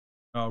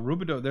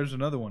 Rubidoux, there's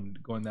another one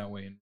going that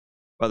way.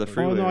 By the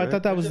freeway, Oh, no, I right?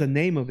 thought that was the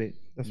name of it.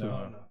 That's No.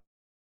 what.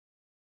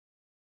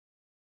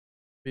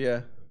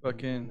 Yeah,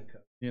 fucking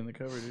in the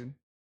cover, dude.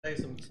 Hey,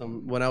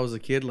 some when I was a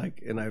kid,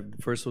 like, and I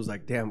first was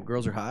like, damn,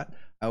 girls are hot.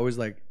 I always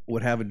like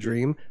would have a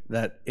dream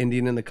that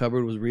Indian in the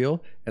cupboard was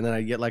real, and then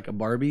I'd get like a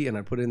Barbie and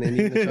I put in the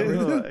Indian in the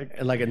cupboard,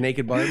 and like a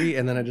naked Barbie,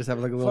 and then I just have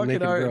like a little Fucking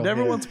naked art. girl.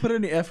 Never Yeah. once put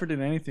any effort in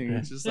anything.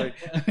 It's just like.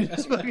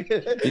 just fucking-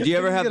 Did you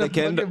ever have Get the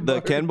a fucking the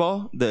Barbie. Ken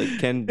ball? The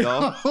Ken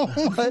doll? Oh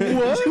my!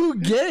 What? You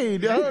gay,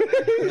 dog?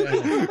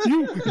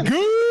 You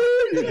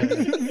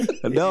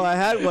good? No, I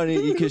had one.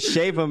 You could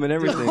shape them and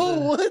everything. Oh,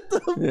 what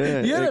the?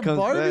 Yeah, you it had comes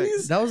back.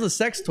 Barbies? That was a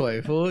sex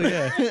toy, fool.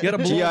 Yeah, you gotta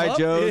blow 'em G.I. up.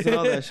 Joes and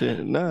all that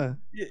shit. Nah.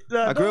 Yeah,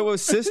 no, I grew up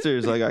with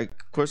sisters. Like,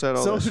 of course I had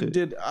all so that shit.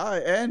 did I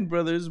and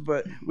brothers,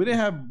 but we didn't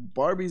have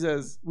Barbies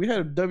as we had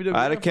a WWF.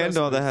 I had a Ken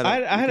doll that had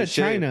I had you a could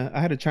shape. China. I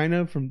had a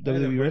China from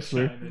WWE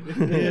wrestler.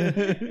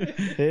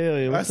 Hell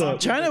yeah, I what's saw, up?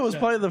 China was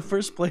probably the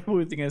first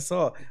Playboy thing I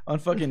saw on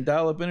fucking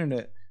dial-up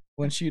internet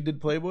when she did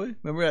Playboy.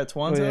 Remember at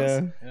Twan's Oh, house?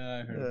 yeah. Yeah,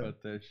 I heard Yeah.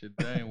 about that shit.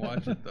 I ain't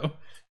watch it though.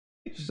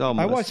 She's all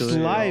I watched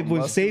muscular. live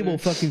when muscular. Sable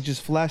fucking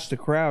just flashed the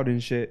crowd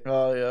and shit.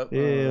 Oh yeah.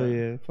 Hell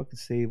yeah, fucking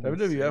Sable.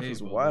 WWF was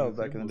Sable, wild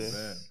dude. back in the day.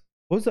 Sable was bad.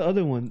 What was the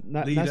other one?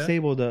 Not Lita?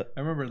 Sable. The I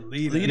remember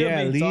Lita. Lita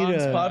Yeah, made thongs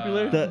Lita.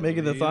 popular, The-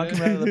 making the thong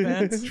come out of the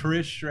pants.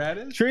 Trish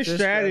Stratus. Trish Trish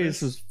Stratus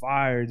Stratus. was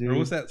fire, dude. Or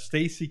was that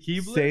Stacy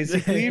Keibler?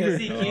 Stacey Cleaver.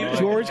 Stacey Keibler.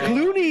 George Oh.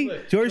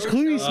 Clooney. George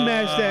Clooney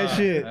smashed that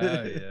shit.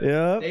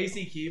 Yeah. Yep.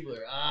 Stacy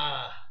Keibler.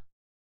 Ah,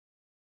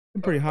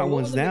 Pretty hot What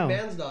ones was the now.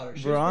 McMahon's daughter?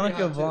 She was Veronica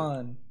pretty hot, too.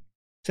 Vaughn,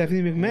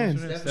 Stephanie McMahon.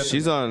 Stephanie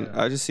She's on.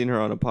 Yeah. I just seen her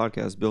on a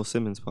podcast, Bill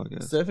Simmons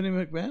podcast. Stephanie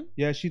McMahon.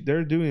 Yeah,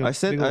 they're doing. I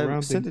sent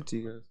around it thing. to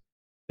you guys.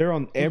 They're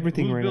on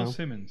everything Who's right Bill now.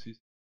 Simmons? He's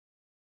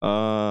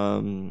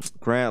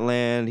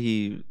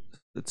Grantland.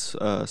 It's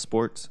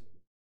sports.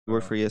 He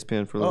worked for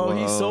ESPN for a little Oh, while.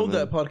 he sold and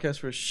that then- podcast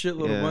for a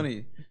shitload of Yeah.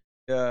 money.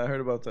 Yeah, I heard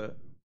about that.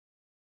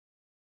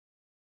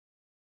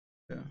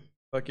 Yeah,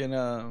 fucking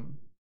yeah,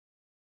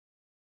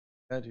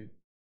 dude.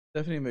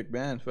 Stephanie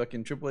McMahon,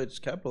 fucking Triple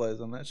H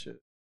capitalized on that shit.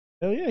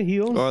 Hell yeah, he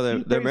owns. Oh, they're-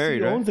 he they're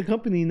married, He right? owns the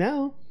company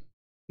now.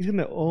 He's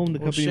gonna own the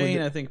Well, company. Shane,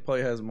 when I think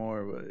probably has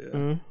more, but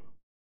yeah.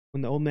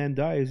 when the old man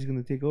dies, he's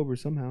gonna take over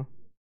somehow.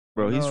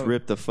 Bro, he's No,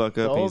 ripped the fuck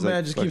the up. old He's man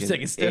like just keeps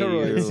fucking taking 80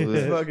 years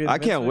steroids. old. Fucking I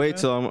can't Vince wait McMahon.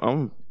 till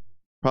I'm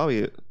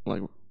probably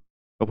like a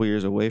couple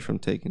years away from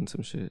taking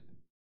some shit.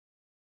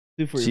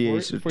 Dude, for GH, your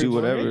do for your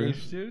whatever. forehead?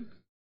 Age, dude.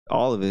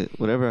 All of it,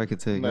 whatever I could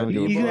take. I don't Man,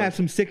 give a He's fuck. gonna have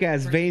some sick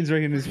ass veins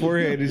right in his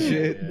forehead and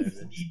shit.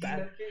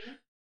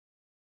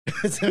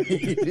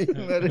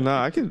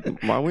 Nah, I can.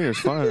 My wiener's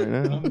fine right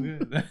now. I'm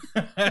good.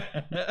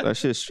 That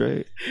shit's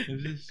straight.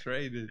 It's just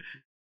straight. It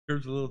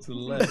curves a little to the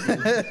left.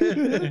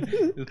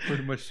 It's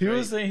pretty much He straight.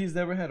 was saying he's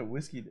never had a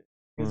whiskey dick.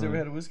 He's never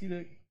had a whiskey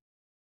dick.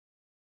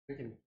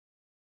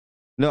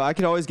 No, I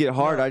can always get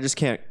hard. No. I just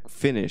can't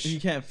finish. You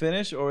can't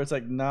finish, or it's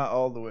like not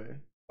all the way.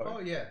 Oh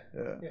yeah.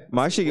 Yeah.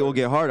 My shit will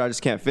get hard. I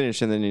just can't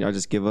finish, and then I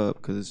just give up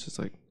because it's just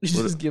like, You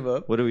what, just give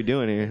up. what are we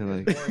doing here?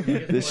 Like,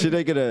 this shit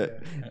ain't gonna.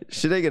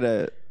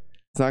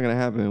 It's not gonna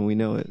happen. We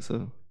know it.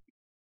 So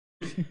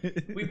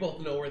We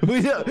both know where.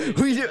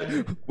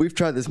 we've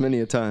tried this many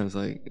a times.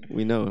 Like,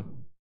 we know.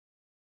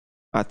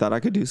 I thought I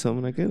could do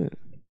something. I couldn't.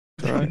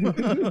 All right.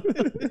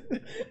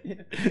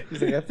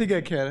 He's like, I think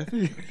I can. I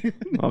think.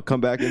 I'll come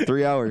back in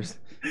 3 hours.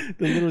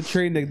 The little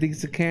train that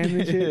digs the can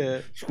and shit.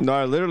 Yeah. No,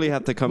 I literally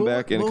have to come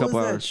back in a couple What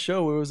was that hours.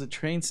 show where it was a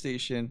train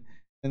station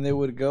and they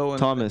would go and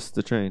Thomas,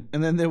 the train.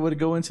 and then they would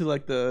go into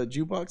like the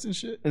jukebox and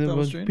shit. And there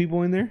Thomas was Train?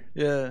 people in there.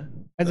 Yeah.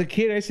 As a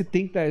kid, I used to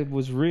think that it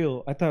was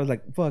real. I thought it was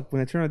like, fuck.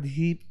 When I turn on the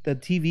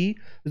TV,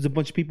 there's a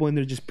bunch of people in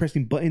there just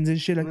pressing buttons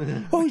and shit. Like,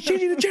 oh, he's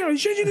changing the channel.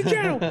 He's changing the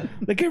channel.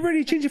 Like, get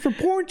ready to change it from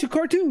porn to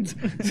cartoons.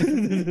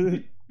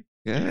 God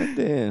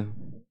damn.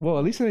 Well,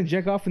 at least I didn't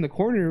jack off in the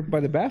corner by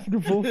the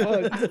bathroom. Full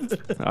fuck.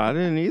 I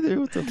didn't either.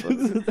 What the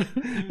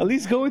fuck? At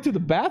least go into the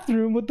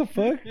bathroom. What the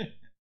fuck?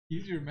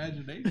 Use your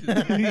imagination.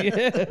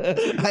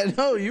 Yeah. I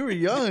know, you were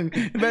young.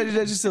 Imagine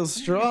that, just so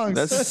strong.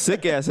 That's a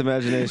sick ass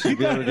imagination to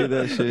be able to do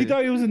that He shit.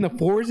 thought he was in the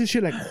forest and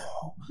shit. Like,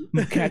 whoa, I'm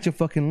gonna catch a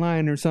fucking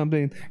lion or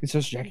something. And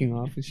starts jacking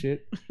off and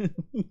shit.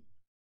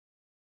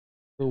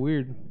 So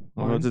weird. I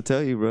don't know what to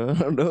tell you, bro. I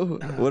don't know.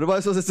 What am I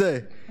supposed to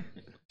say?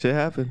 Shit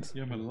happens.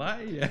 You're a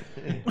liar.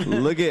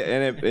 Look at,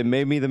 and it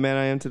made me the man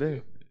I am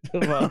today.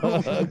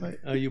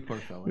 Oh, you poor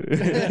fella.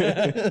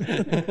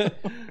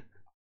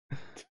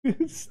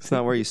 It's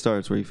not where you start,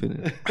 it's where you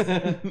finish.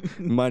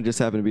 Mine just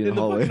happened to be in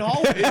the hallway.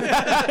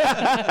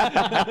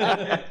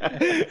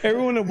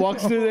 Everyone that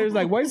walks through there is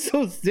like, why is it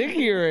so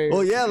sticky already?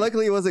 Well, yeah,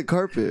 luckily it wasn't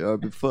carpet.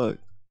 I'd be fucked.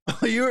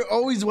 You were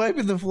always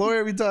wiping the floor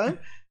every time?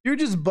 You were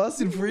just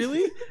busting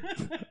freely?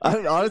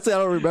 Honestly, I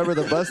don't remember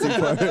the busting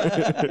part.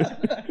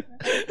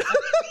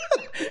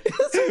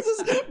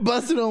 Just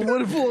busting on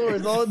wood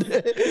floors all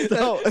day.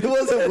 No, it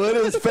wasn't wood,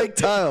 it was fake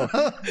tile.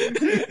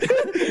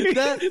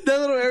 that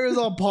little area is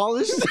all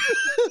polished.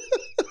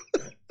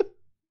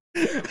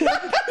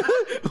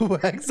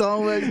 Wax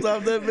on, wax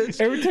off that bitch.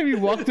 Every time you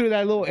walk through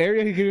that little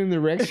area, you get an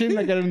erection,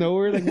 like out of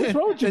nowhere. Like, what's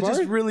wrong with you, It's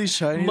just Mark? really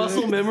shiny.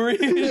 Muscle memory.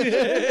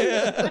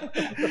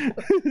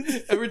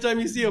 Every time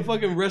you see a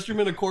fucking restroom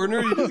in a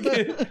corner, you just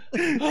get,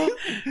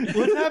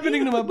 what's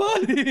happening to my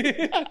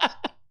body?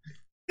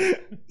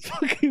 It's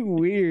fucking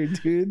weird,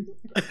 dude.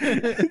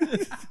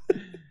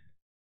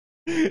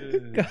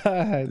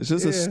 God. It's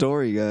just a yeah.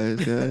 story, guys.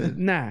 God.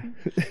 Nah,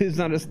 it's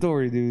not a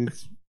story, dude.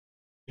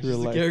 It's real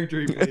It's the life. character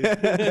he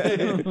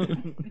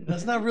plays.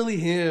 That's not really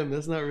him.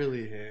 That's not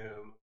really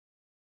him.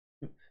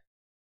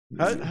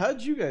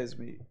 How'd you guys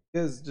meet?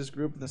 You guys just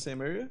grew up in the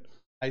same area?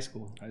 High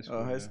school. High school.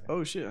 Oh, yeah.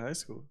 oh shit, high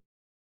school.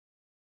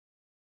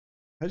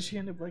 How did she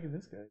end up liking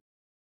this guy?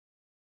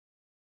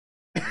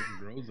 Fucking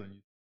grows on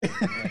you.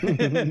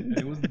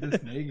 It wasn't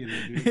this negative,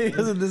 dude. He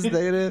wasn't this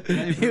negative.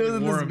 He He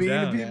wasn't wore this him mean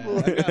down. to Yeah, people.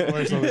 I got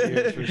worse over the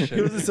years for He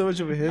sure. wasn't so much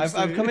of a hipster.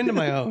 I've come into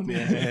my own.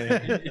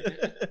 Yeah.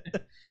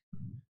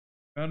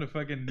 Found a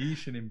fucking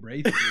niche and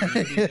embraced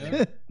it. You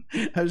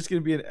know? I'm just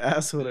gonna be an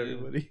asshole to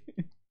everybody.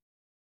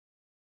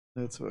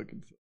 That's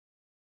fucking fun.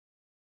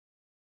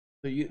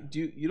 So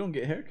you don't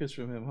get haircuts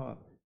from him, huh?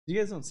 You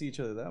guys don't see each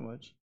other that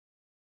much.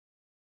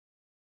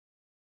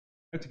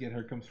 I have to get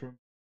her comes from.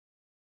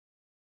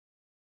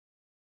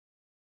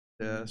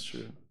 Yeah, that's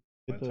true.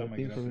 By the the time I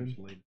thing get up from there, him. it's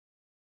late.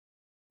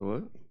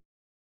 What?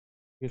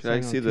 You're Can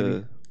I signing see on TV.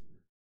 the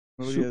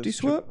What are you guys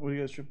Swoop-de-swap? What are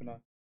you guys tripping on?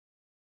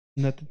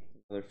 Nothing.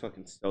 Another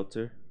fucking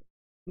seltzer?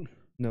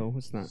 No,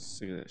 it's not.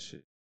 Sick of that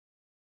shit.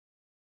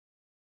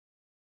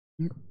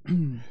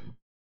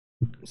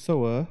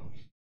 So,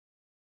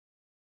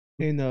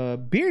 in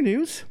beer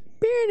news.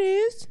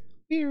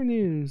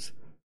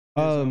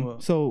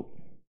 So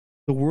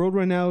the world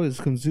right now is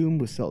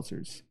consumed with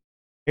seltzers.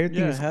 Everything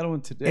Yeah, I is had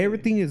one today.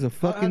 everything is a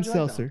fucking how'd you like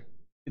that seltzer.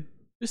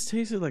 just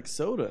tasted like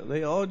soda.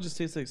 They all just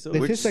taste like soda. They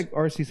Which- taste like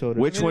RC soda.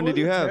 which I mean, one it did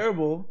you wasn't have?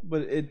 Terrible,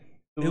 but it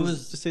It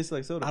was- just tasted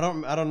like soda. I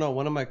don't know.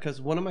 One of my a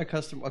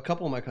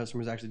couple of my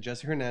customers actually,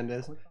 Jesse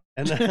Hernandez,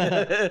 and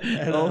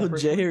Oh,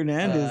 Jay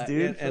Hernandez,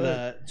 dude.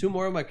 and two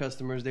more of my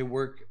customers. They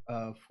work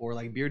for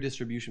like beer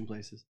distribution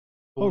places.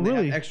 So Oh, when they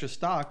really? have extra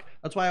stock.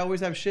 That's why I always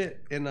have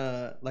shit in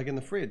like in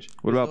the fridge.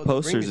 What about They'll bring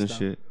me posters and stuff.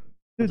 shit?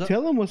 Dude, What's up?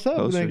 tell them what's up.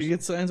 Posters. Like, You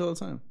get signs all the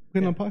time. put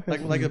it Yeah. on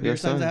podcast. Like the beer Yeah,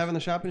 signs I signs. have in the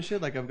shop and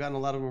shit. Like I've gotten a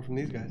lot of them from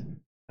these guys,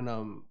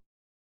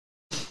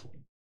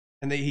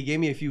 and he gave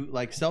me a few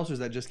like seltzers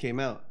that just came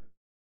out,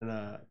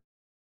 and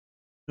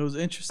It was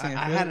interesting.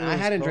 I forgot what it was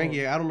hadn't drank called.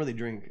 yet. I don't really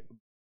drink,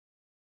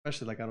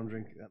 especially like I don't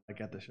drink like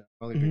at the shop.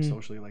 I only drink Mhm.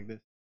 socially like this.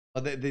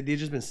 But they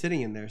just been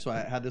sitting in there, so I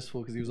had this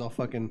full because he was all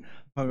fucking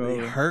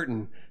Hungover.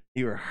 hurting.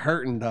 You were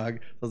hurting, dog.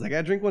 I was like,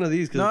 I drink one of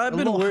these because No, I've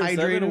been worse. I've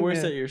been worse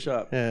yeah. at your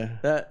shop. Yeah.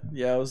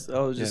 I was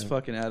just Yeah.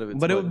 fucking out of it.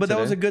 But that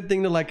was a good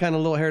thing to like kind of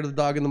a little hair to the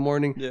dog in the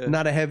morning. Yeah.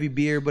 Not a heavy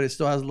beer, but it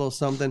still has a little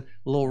something,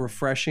 a little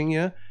refreshing.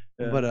 Yeah.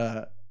 Yeah.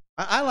 But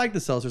I like the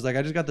seltzers. Like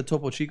I just got the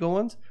Topo Chico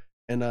ones,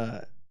 and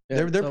Yeah,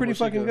 they're pretty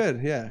Topo fucking Chico.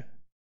 good. Yeah.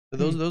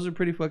 Those are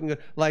pretty fucking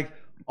good. Like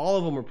all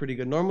of them are pretty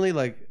good. Normally,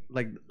 like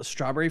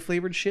strawberry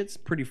flavored shit's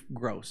pretty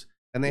gross,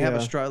 and they have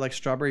Yeah. like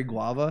strawberry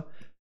guava,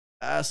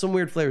 some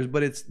weird flavors.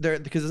 But it's there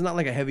because it's not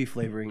like a heavy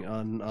flavoring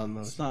on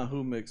those. It's not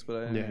who mix, but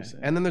I Yeah,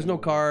 understand. and then there's no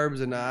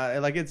carbs, and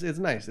like it's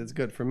nice. It's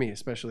good for me,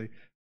 especially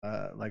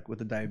like with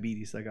the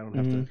diabetes. Like I don't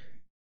have to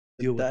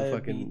deal with the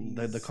fucking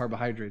the diabetes.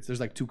 carbohydrates. There's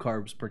like 2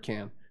 carbs per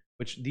can,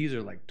 which these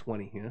are like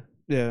 20. Yeah.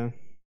 Yeah.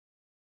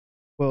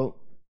 Well,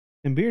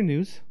 in beer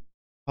news,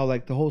 how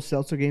like the whole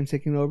seltzer game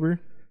taking over.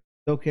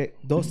 Okay,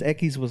 Dos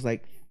Equis was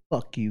like,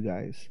 "Fuck you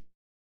guys.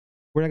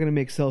 We're not gonna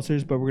make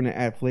seltzers, but we're gonna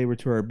add flavor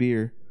to our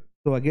beer."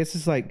 So I guess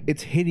it's like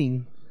it's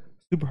hitting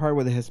super hard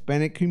with the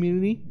Hispanic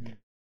community,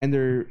 and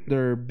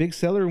their big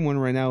seller one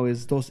right now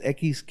is Dos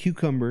Equis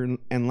cucumber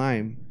and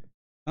lime.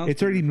 Sounds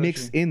It's already pretty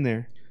mixed refreshing. in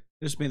there.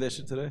 I just made that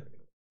shit today.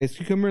 It's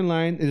cucumber and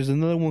lime. There's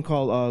another one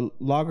called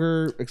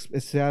lager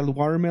especial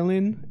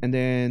watermelon, and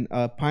then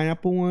a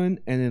pineapple one,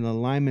 and then a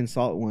lime and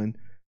salt one.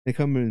 They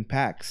come in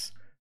packs,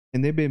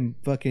 and they've been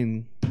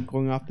fucking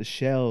going off the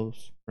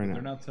shelves right now.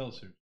 They're not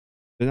seltzers.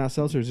 They're not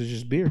seltzers. It's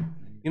just beer.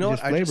 You know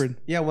Just what? flavored.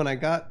 When I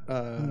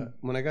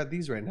got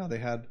these right now, they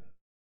had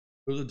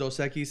it was a Dos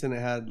Equis and it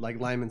had like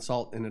lime and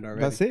salt in it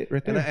already. That's it,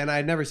 right there. And I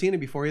had never seen it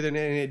before either, and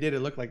it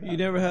look like that. You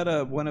never had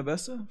a Buena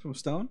Vista from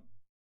Stone?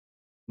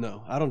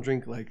 No, I don't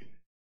drink like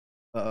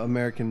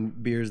American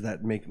beers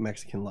that make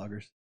Mexican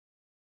lagers.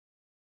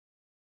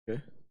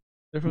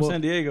 They're from Well,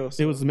 San Diego.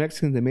 It was the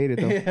Mexicans that made it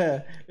though.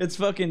 Yeah, it's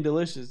fucking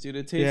delicious, dude.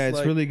 It tastes Yeah, it's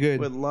like really good.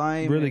 with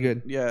lime. Really and-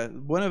 good. Yeah,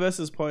 Buena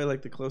Vista is probably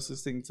like the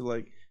closest thing to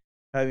like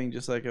having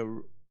just like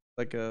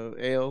a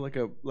ale,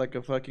 like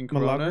a fucking A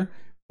lager?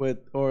 Corona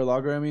or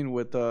lager. I mean,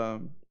 with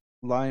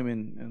lime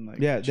and like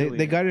Yeah, chili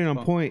they got it on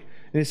and point,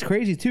 and it's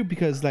crazy too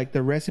because like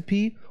the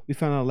recipe we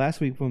found out last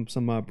week from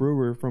some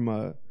brewer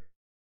from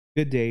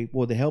Good Day.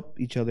 Well, they help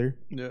each other.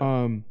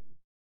 Yeah.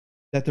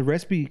 That the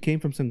recipe came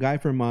from some guy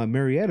from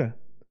Marietta.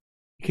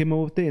 He came up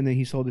with it and then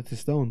he sold it to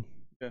Stone.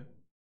 Yeah.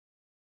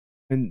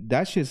 And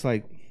that shit's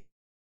like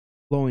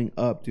blowing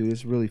up, dude.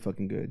 It's really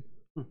fucking good.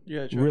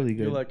 Yeah, Really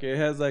You're good. like it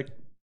has like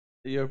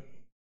the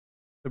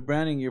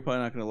branding you're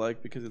probably not gonna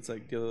like because it's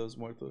like Dia de los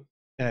Muertos.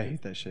 Yeah, I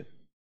hate that shit.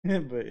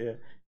 But yeah,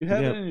 you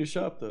have Yeah. it in your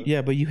shop though.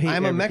 Yeah, but you hate.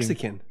 I'm a everything.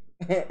 Mexican.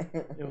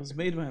 It was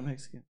made by a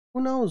Mexican.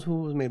 Who knows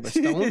who was made by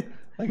Stone?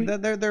 Like We-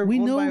 that, they're we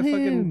owned know by a fucking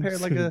him. pair,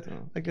 like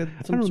I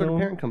some don't sort know. of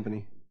parent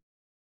company.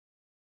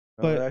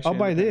 But Actually, I'll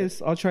buy independent.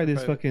 this. I'll try this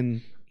Private.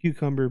 fucking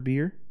cucumber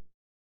beer.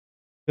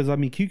 Because I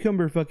mean,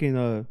 cucumber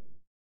fucking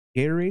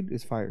Gatorade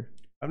is fire.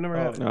 I've never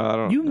Oh. had it. No, I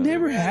don't. You've know.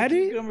 never had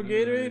it? Cucumber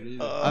Gatorade?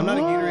 I'm not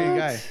a Gatorade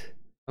guy. What?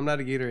 I'm not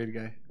a Gatorade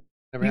guy.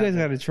 Never You had guys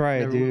that. got to try it,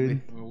 Never will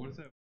dude. be. Well, what is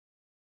that?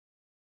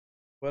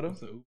 What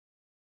What's else?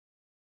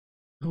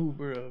 that?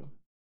 Uber.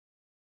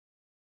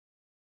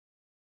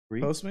 Free?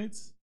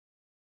 Postmates?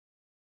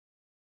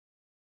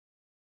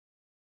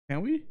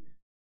 Can we?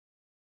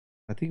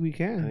 I think we I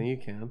can. think you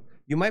can.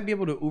 You might be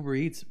able to Uber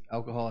Eats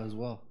alcohol as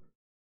well.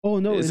 Oh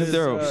no, Isn't it's,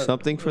 there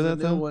something for there's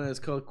that, a new though? one. It's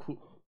called.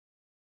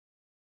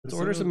 Let's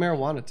order some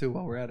marijuana too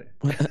while we're at it.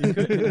 You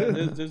could,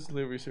 yeah, there's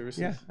delivery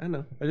services. Yeah, I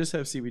know. I just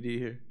have CBD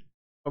here.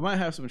 I might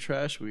have some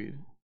trash weed.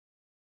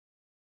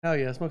 Hell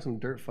yeah, smoke some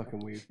dirt fucking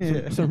weed.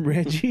 Yeah. some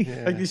Reggie.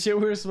 Yeah. Like the shit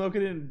we were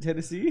smoking in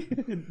Tennessee,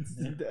 in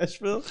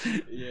Nashville.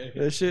 Yeah.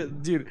 That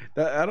shit, dude.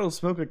 I don't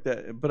smoke like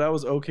that, but I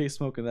was okay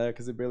smoking that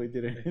because it barely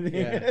did anything.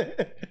 Yeah.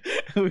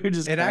 We were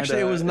just. It actually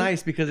it kinda- was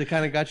nice because it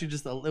kind of got you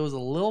just it was a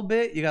little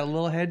bit. You got a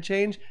little head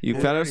change. You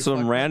and found very out some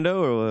fucking-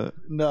 rando or what?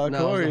 No,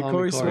 No, it was the homie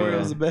Corey swore Corey, it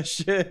was yeah. the best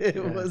shit. It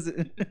Yeah.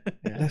 wasn't.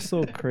 Yeah. That's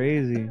so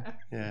crazy.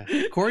 Yeah,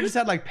 Corey just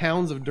had like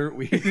pounds of dirt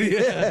weed.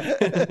 Yeah,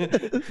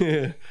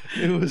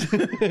 it was.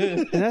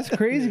 And that's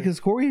crazy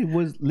because Corey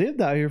lived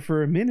out here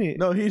for a minute.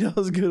 No, he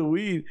knows good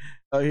weed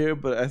out here,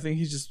 but I think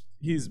he's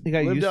He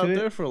got lived used out to it?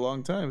 there for a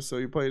long time, so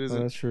he probably Oh,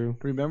 doesn't that's true.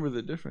 remember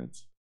the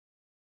difference.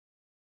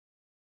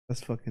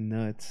 That's fucking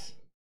nuts.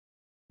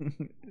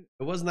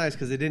 It was nice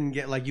because it didn't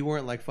get like you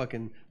weren't like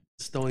fucking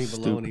stony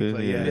baloney. Stupid,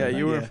 But yeah. Yeah,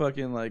 you were yeah.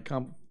 fucking like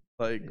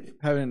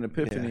having an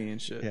epiphany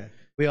and shit. Yeah.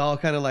 We all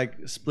kind of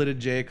like split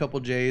a couple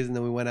J's, and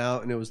then we went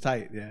out, and it was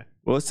tight. Yeah.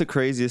 What's the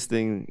craziest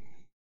thing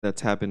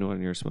that's happened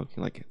when you're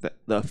smoking? Like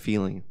the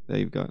feeling that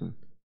you've gotten.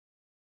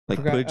 Like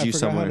I put you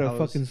forgot how somewhere. to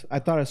fucking. I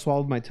thought I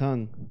swallowed my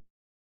tongue.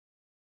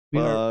 Me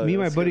and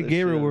my let's buddy get this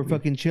Gabriel shit were out.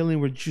 fucking chilling.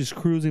 We're just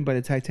cruising by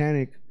the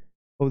Titanic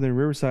over there in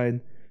Riverside,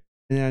 and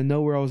then out of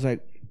nowhere I was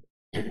like,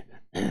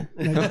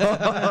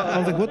 I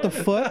was like, what the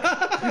fuck?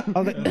 I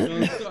was like,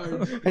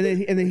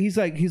 and then he's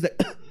like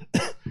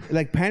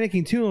like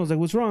panicking too. And I was like,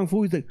 what's wrong,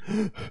 fool? He's like,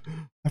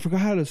 I forgot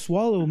how to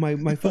swallow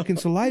my fucking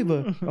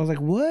saliva. I was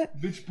like, what?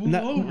 Bitch, pull And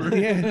that- over.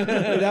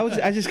 Yeah,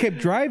 I just kept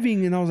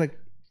driving, and I was like,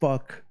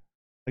 fuck.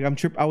 Like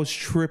I was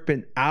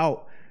tripping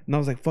out, and I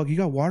was like, fuck, you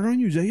got water on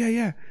you? He's like,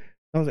 yeah.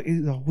 I was like,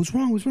 what's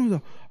wrong? He's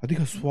like, I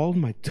think I swallowed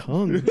my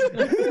tongue.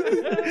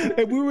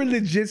 And we were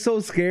legit so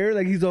scared.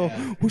 Like he's all,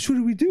 what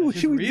should we do? What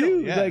should we real,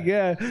 do? yeah. Like,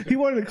 yeah. He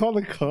wanted to call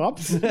the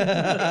cops.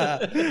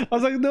 I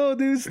was like, no,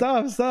 dude,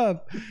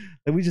 stop.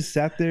 And we just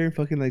sat there and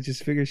fucking like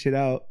just figure shit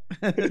out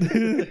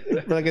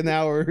for like an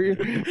hour.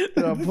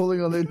 That I'm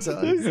pulling on their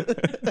tongues.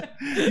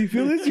 You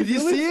feel this? Did you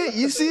feel see it?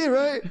 You see it,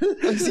 right?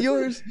 I see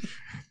yours.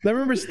 I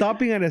remember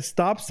stopping at a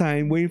stop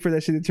sign, waiting for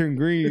that shit to turn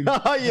green.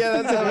 Oh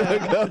yeah, that's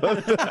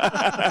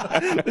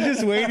how it goes.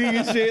 Just waiting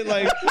and shit.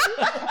 Like,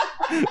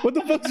 what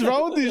the fuck's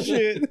wrong with this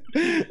shit?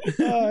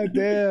 Oh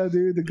damn,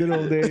 dude, the good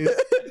old days.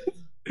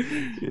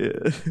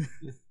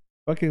 Yeah.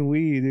 Fucking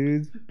weed,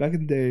 dude. Back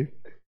in the day.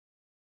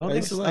 I I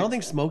used to don't like-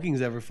 think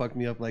smoking's ever fucked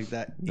me up like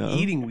that. No?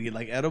 Eating weed,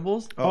 like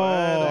edibles. Oh,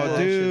 that shit's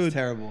dude.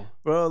 terrible.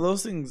 Bro,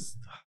 those things,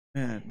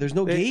 man. There's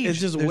no gauge. It's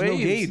just There's waves. no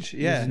gauge.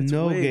 Yeah. There's It's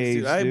no waves, gauge,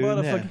 dude. I bought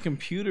a dude. fucking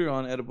computer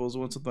on edibles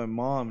once with my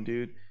mom,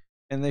 dude,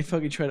 and they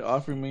fucking tried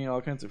offering me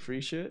all kinds of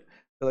free shit.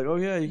 They're like, "Oh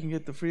yeah, you can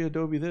get the free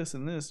Adobe this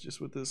and this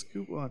just with this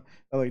coupon."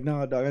 I'm like,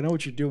 "Nah, dog, I know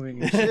what you're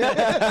doing." And shit.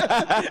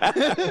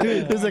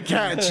 Dude, there's a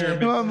catch. And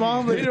my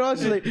mom later on,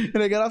 she's like,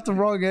 and I got off the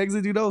wrong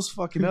exit, dude. I was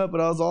fucking up, but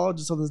I was all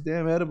just on this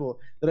damn edible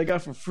that I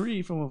got for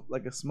free from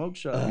a smoke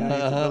shop. You know, I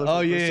used to go there for Oh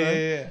the yeah, first time.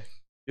 yeah.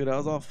 Dude, I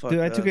was all fucked Dude,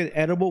 I up. took an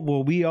edible.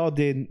 Well, we all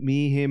did.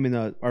 Me, him,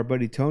 and our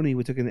buddy Tony.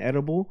 We took an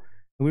edible,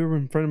 and we were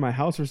in front of my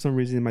house for some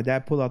reason. And my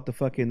dad pulled out the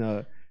fucking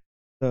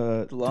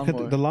lawnmower.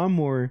 the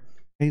lawnmower,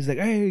 and he's like,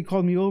 "Hey," he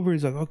called me over.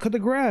 He's like, "Oh, cut the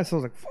grass." I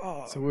was like,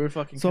 "Fuck." So we were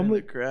fucking So I'm cutting the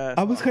like- grass.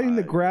 I was cutting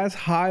the hard. grass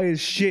high as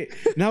shit,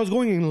 and I was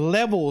going in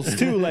levels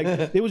too. Like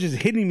it was just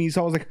hitting me.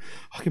 So I was like,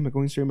 "Okay, am I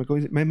going straight? Am I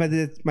going?"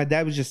 My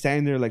dad was just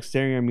standing there, like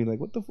staring at me, like,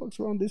 "What the fuck's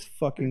wrong with this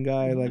fucking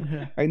guy?" Like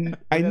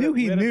I We knew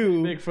he had a pretty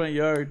knew big front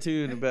yard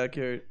too in the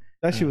backyard.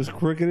 that shit was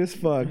crooked as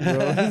fuck,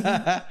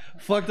 bro.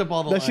 Fucked up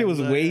all the That shit was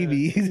lines.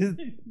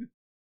 wavy.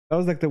 That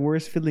was like the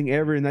worst feeling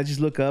ever. And I just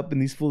look up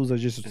and these fools are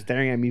just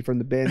staring at me from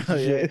the bench. Oh,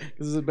 And yeah, shit.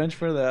 because there's a bench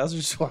for the house,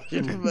 just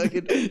walking,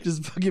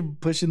 just fucking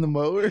pushing the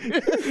mower.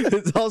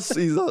 He's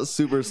all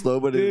super slow,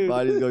 but his Dude.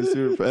 body's going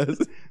super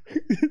fast.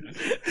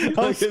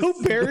 I was so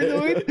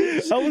paranoid.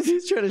 He's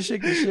trying to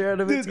shake the shit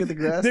out of it to get the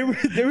grass.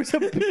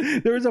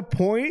 There was a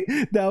point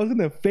that I was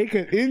gonna fake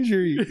an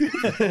injury.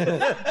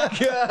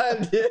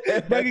 God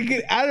damn. But I could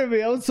get out of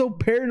it. I was so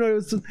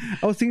paranoid.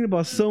 I was thinking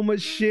about so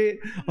much shit.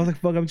 I was like,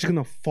 "Fuck, I'm just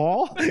gonna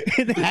fall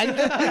and be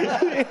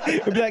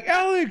like,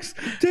 Alex,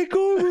 take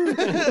over.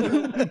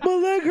 My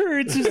leg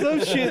hurts or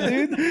some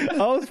shit, dude."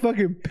 I was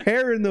fucking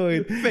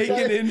paranoid. Fake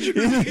an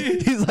injury.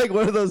 He's like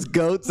one of those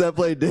goats that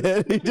play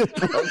dead. He just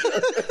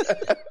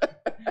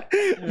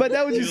But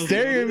that was just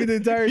staring at me the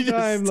entire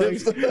time. Like,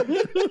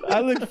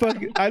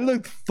 I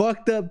looked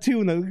fucked up too.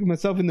 When I looked at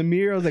myself in the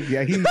mirror, I was like,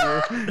 "Yeah, he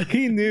knew.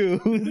 He knew."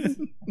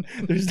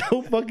 There's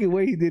no fucking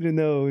way he didn't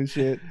know and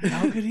shit.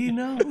 How could he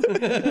know?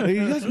 Like, he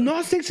has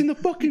gnostics in the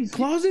fucking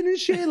closet and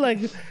shit. Like,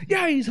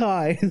 yeah, he's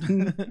high.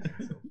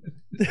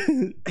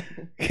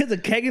 He has a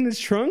keg in his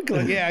trunk.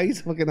 Like, yeah,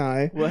 he's fucking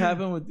high. What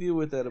happened with you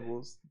with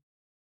edibles?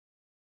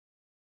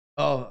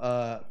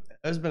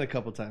 There's been a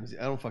couple times.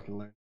 I don't fucking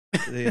learn.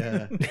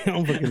 I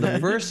don't fucking The know.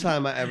 first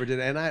time I ever did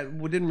it, and I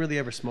didn't really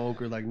ever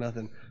smoke or like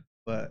nothing,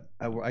 but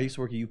I used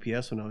to work at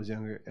UPS when I was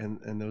younger, and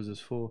there was this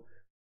fool,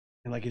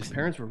 and like his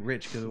parents were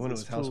rich because we went to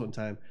his house one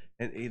time,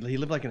 and he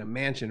lived like in a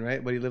mansion,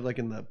 right? But he lived like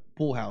in the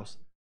pool house,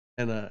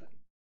 and yeah,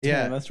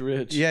 Damn, that's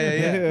rich.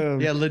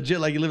 Damn. yeah, legit.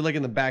 Like he lived like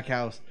in the back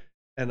house,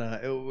 and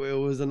it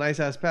was a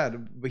nice ass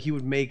pad, but he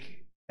would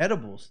make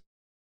edibles,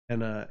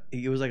 and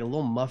it was like a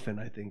little muffin,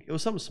 I think it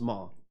was something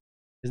small.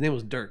 His name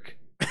was Dirk.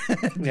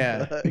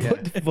 Yeah, yeah.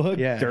 What the fuck?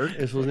 Yeah, Dirk?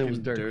 his full name was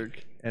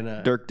Dirk. And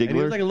Dirk and he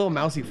Diggler? was like a little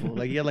mousy fool.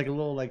 Like he had like a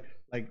little like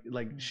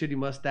shitty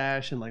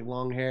mustache and like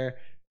long hair.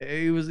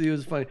 He was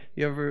funny.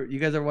 You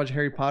guys ever watch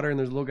Harry Potter and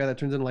there's a little guy that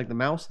turns into like the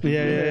mouse?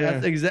 Yeah.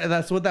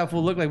 That's what that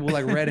fool looked like with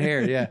like red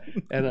hair. Yeah,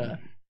 and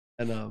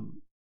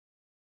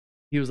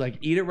he was like,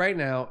 eat it right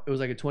now. It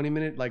was like a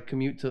 20-minute like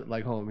commute to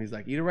like home. He's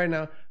like, eat it right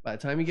now. By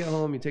the time you get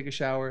home, you take a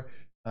shower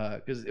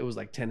because it was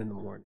like 10 in the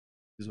morning.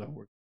 This is what I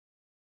worked.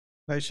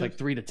 Like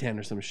 3 to 10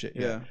 or some shit.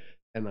 Yeah.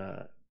 And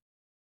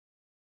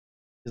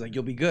he's like,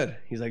 you'll be good.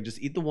 He's like, just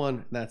eat the one,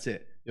 and that's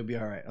it. You'll be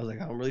all right. I was like,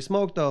 I don't really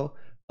smoke though.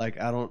 Like,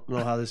 I don't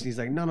know how this. He's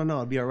like, no,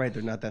 I'll be all right.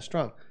 They're not that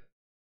strong.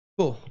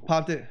 Cool.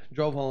 Popped it,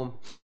 drove home.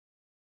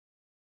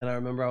 And I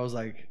remember I was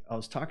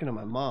talking to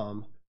my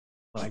mom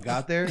when I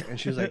got there, and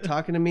she was like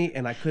talking to me,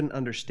 and I couldn't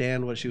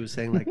understand what she was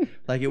saying.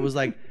 Like it was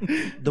like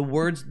the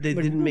words, they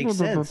didn't make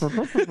sense. It's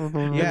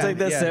like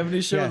that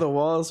 70s show, The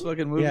Walls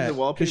fucking movie, the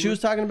wallpaper. Because she was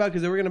talking about,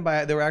 because they were going to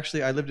buy, they were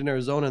actually, I lived in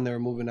Arizona and they were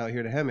moving out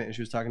here to Hemet, and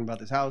she was talking about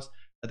this house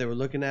that they were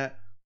looking at.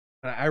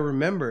 And I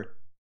remember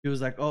she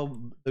was like, oh,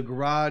 the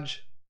garage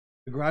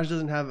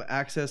doesn't have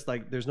access,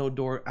 like there's no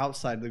door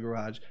outside the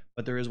garage,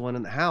 but there is one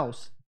in the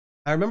house.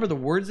 I remember the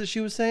words that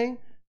she was saying,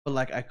 but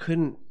like I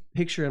couldn't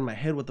picture in my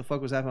head what the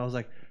fuck was happening. I was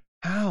like,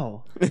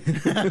 how?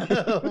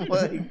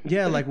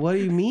 Yeah, like what do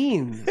you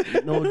mean?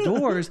 No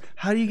doors?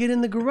 How do you get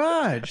in the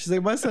garage? She's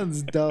like, my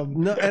son's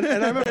dumb. No, and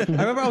I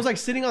remember I was like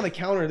sitting on the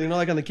counter, you know,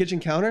 like on the kitchen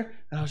counter,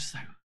 and I was just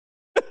like,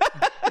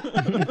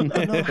 I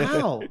don't know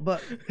how,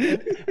 but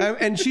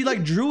and she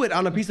like drew it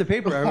on a piece of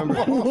paper. I remember.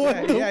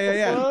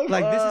 Yeah.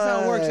 Like this is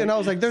how it works, and I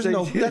was like, "There's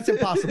no, that's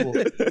impossible.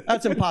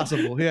 That's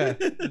impossible." Yeah.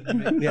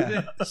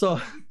 So,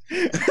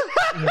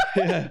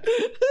 yeah.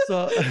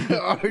 So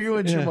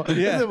Arguing, yeah.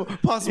 Is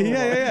it possible?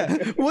 Yeah.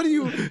 What do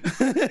you?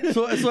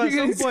 So at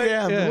some point,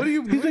 yeah. What do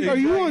you? He's like, are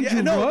you on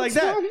drugs? No, like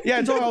that. Yeah,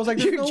 and so I was like,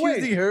 "There's You're no way."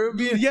 accusing her of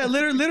being. Yeah,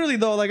 literally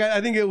though, like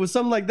I think it was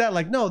something like that.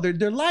 Like, no,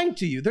 they're lying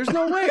to you. There's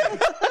no way.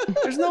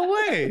 There's no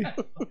way.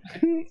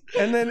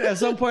 And then at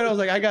some point I was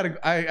like,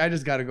 I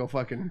just gotta go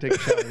fucking take a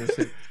shower and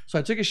sleep. So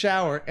I took a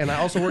shower, and I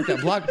also worked at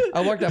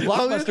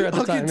Blockbuster at the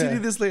I'll time. continue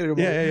this later.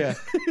 Yeah.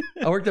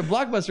 I worked at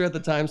Blockbuster at the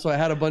time, so I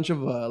had a bunch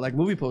of like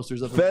movie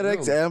posters up in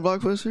FedEx my room. and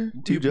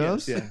Blockbuster? Two UPS,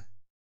 jobs? Yeah.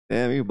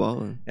 Damn, you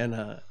balling. And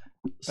I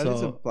did so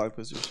some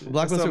Blockbuster shit. I still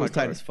Blockbuster have my was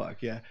tight card. as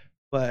fuck, yeah.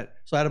 But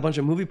so I had a bunch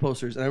of movie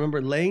posters, and I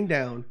remember laying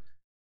down,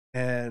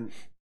 and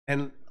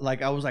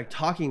like I was like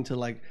talking to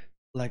like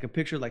a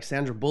picture of like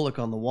Sandra Bullock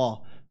on the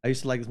wall. I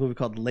used to like this movie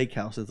called The Lake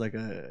House. It's like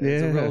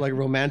it's a real like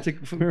romantic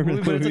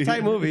movie, but it's a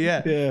tight movie,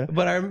 yeah. Yeah.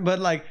 But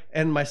like,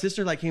 and my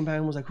sister like came by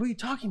and was like, "Who are you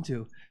talking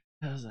to?"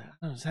 I was like, "I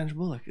don't know, Sandra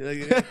Bullock."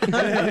 Yeah.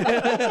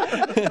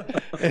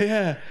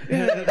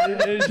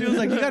 And she was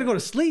like, "You gotta go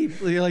to sleep.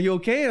 You're like, you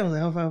okay?" And I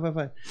was like, "Oh,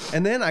 fine."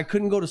 And then I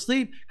couldn't go to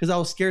sleep because I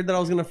was scared that I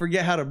was gonna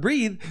forget how to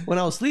breathe when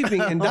I was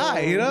sleeping and die.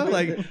 You know,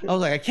 like I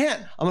was like, I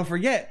can't. I'm gonna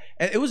forget.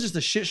 And it was just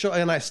a shit show.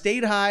 And I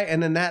stayed high.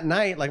 And then that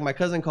night, like my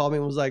cousin called me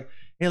and was like,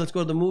 "Hey, let's go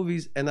to the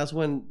movies." And that's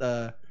when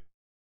the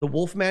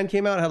Wolfman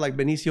came out. It had like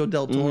Benicio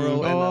del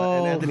Toro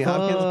and Anthony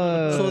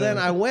Hopkins. So then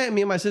I went.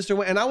 Me and my sister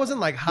went, and I wasn't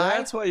like high.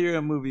 That's why you're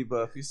a movie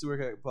buff. You used to work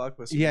at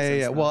Blockbuster.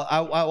 Yeah. Well,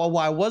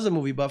 I was a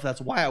movie buff.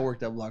 That's why I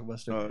worked at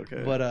Blockbuster. Oh,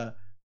 okay. But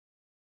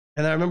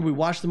and I remember we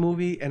watched the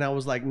movie, and I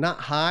was like not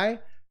high,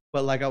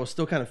 but like I was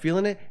still kind of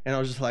feeling it, and I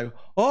was just like,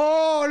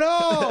 "Oh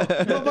no,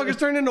 motherfuckers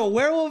turned into a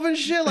werewolf and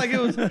shit!" Like it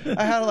was,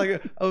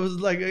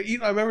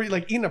 I remember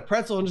like eating a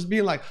pretzel and just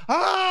being like,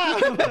 "Ah!"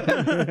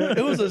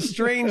 It was a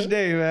strange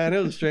day, man. It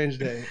was a strange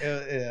day.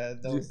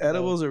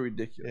 Edibles are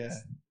ridiculous.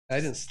 Yeah, I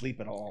didn't sleep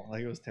at all.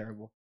 Like it was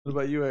terrible. What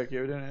about you, Eric? You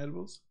ever done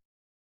edibles?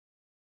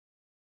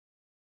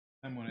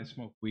 Time when I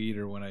smoke weed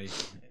or when I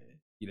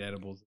eat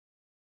edibles.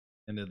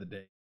 End of the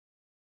day.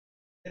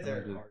 It's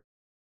Eric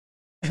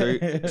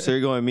hard. So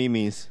you're going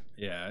Mimi's.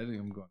 Yeah, I think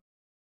I'm going.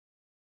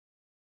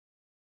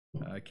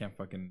 I can't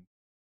fucking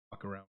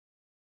walk around.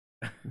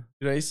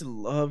 Dude, I used to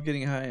love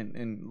getting high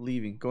and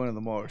leaving, going to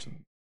the mall or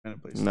some kind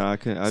of place. No, I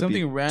couldn't.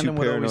 Something random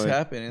would always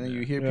happen, and then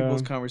you hear Yeah.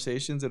 people's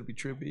conversations. It'd be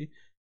trippy.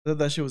 I thought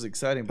that shit was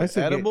exciting. I But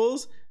still get-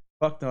 edibles,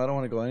 fuck no, I don't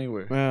want to go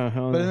anywhere.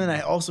 Hell But no. then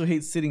I also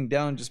hate sitting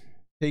down just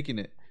taking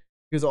it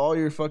because all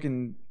you're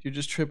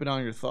just tripping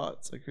on your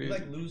thoughts like You crazy.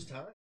 like lose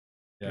time?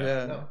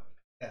 Yeah. No.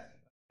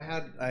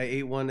 Yeah. I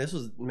ate one. This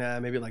was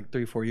maybe like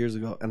 3-4 years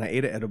ago, and I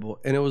ate an edible,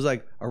 and it was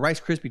like a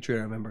Rice Krispie treat.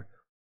 I remember,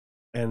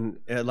 and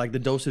like the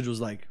dosage was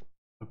like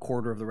a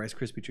quarter of the Rice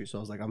Krispie treat. So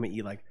I was like, I'm gonna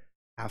eat like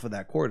half of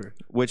that quarter.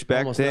 Which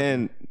back Almost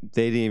then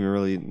they didn't even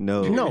really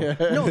know. No, Yeah.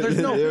 there's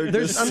They no, were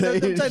there's just saying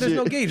there's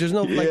no shit. gauge. There's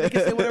no like they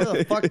can say whatever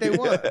the fuck they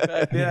want.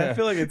 Yeah, I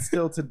feel like it's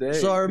still today.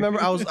 So I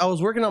remember I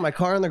was working on my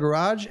car in the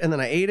garage, and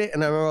then I ate it,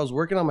 and I remember I was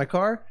working on my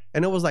car,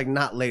 and it was like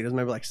not late. It was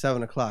maybe like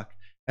 7:00,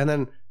 and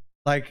then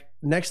like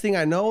next thing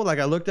I know, like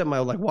I looked at my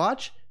like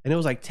watch, and it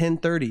was like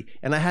 10:30,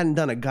 and I hadn't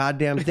done a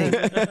goddamn thing,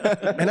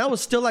 and I was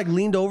still like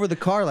leaned over the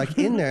car, like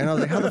in there, and I was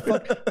like, how the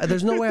fuck?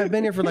 There's no way I've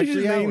been here for like You're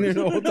 3 just laying hours,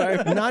 there the whole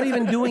time. not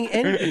even doing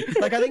anything.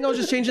 Like I think I was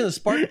just changing the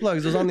spark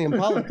plugs. It was on the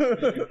Impala.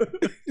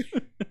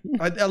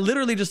 I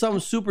literally just something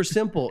super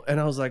simple, and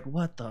I was like,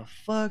 what the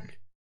fuck?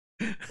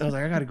 And I was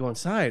like, I gotta go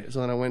inside. So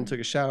then I went and took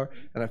a shower,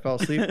 and I fell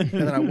asleep, and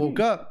then I woke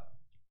up,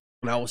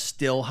 and I was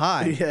still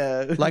high.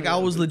 yeah, Like I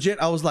was legit.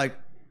 I was like,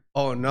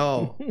 oh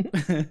no,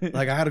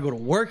 like I had to go to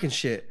work and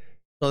shit.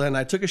 So then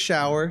I took a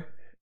shower,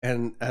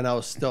 and I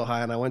was still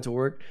high, and I went to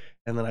work,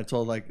 and then I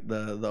told like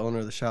the owner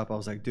of the shop, I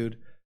was like, dude,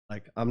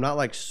 like I'm not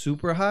like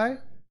super high,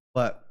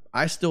 but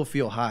I still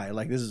feel high.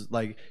 Like this is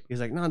like, he's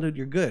like, no, dude,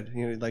 you're good.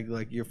 You know,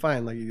 like you're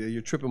fine. Like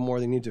you're tripping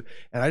more than you need to.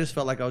 And I just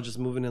felt like I was just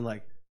moving in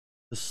like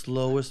the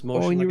slowest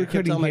motion. Oh, and like, you were I kept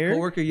cutting telling hair? my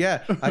coworker,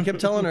 yeah. I kept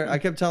telling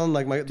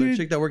like the Dude,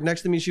 chick that worked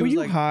next to me, she Were was you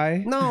like,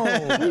 high? no.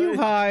 Were you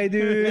high,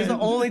 dude? It's the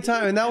only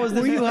time, and that was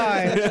the Were you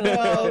high?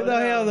 No, no,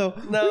 hell no.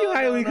 Were you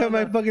high when you cut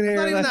my fucking hair? It's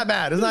not even that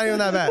bad. It's not even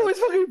that bad. Oh,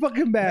 it's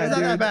fucking bad. It's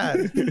not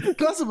that dude. bad.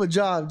 Class of a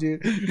job,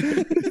 dude.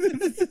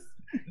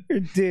 You're a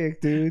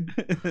dick, dude.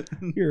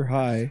 You're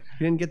high.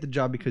 You didn't get the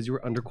job because you were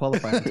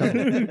underqualified. I'm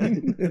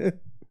telling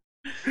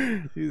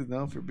you. He's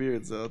known for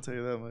beards, though. I'll tell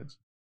you that much.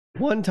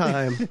 One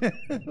time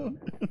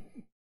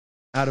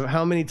out of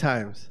how many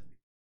times?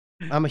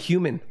 I'm a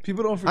human.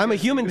 People don't forget. I'm a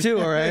human too,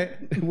 all right?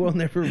 We'll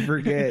never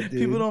forget, dude.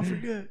 People don't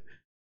forget.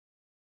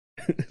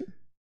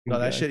 No,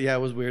 that shit, yeah, it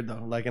was weird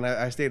though. Like, and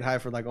I stayed high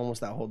for like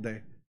almost that whole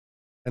day.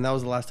 And that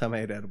was the last time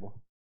I ate edible.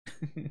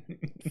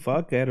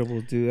 Fuck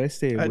edibles, dude. I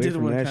stay away I did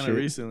from one that kind shit. of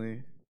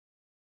recently.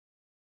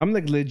 I'm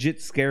like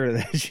legit scared of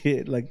that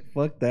shit. Like,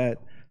 fuck that.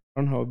 I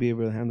don't know how I'll be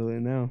able to handle it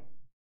now.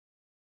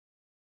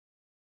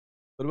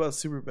 What about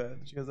Superbad?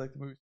 Did you guys like the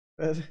movie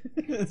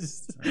Superbad?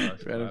 Just Oh,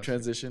 it's random classic.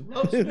 transition.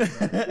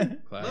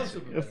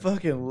 Classic. I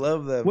fucking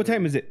love that. What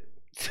time movie. is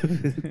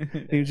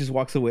it? He just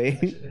walks away.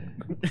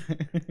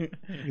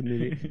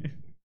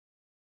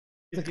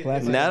 It's a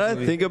classic. Now that I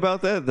movie. think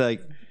about that,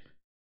 like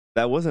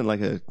that wasn't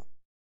like a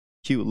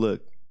cute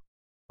look.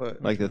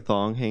 What? Like the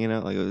thong hanging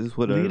out, like it was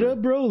whatever. Lita,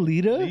 bro,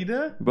 Lita.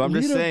 Lita? But I'm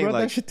just Lita saying, brought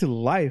like that shit to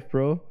life,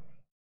 bro.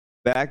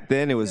 back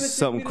then it was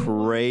something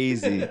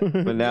crazy.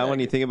 But now when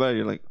you think about it,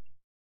 you're like,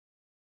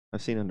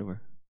 I've seen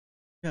underwear.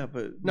 Yeah,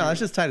 but No, that's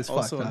just tight as fuck.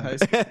 also in dog. high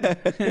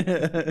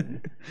school.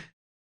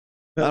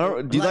 I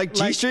don't. Do you like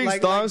G-strings,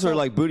 thongs, or so-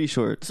 like booty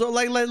shorts? So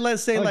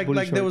let's say I like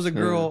booty there was a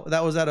shorts. girl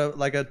that was at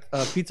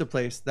a pizza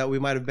place that we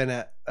might have been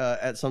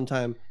at some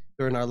time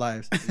during our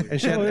lives,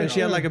 and she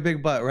had like a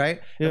big butt,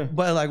 right? Yeah.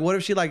 But like, what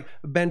if she like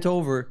bent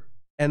over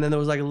and then there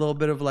was like a little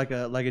bit of like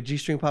a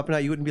G-string popping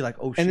out? You wouldn't be like,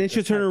 oh shit. And then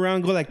she'll that's turn tight. around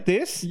and go like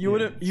this. You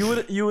wouldn't In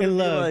be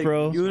love, like,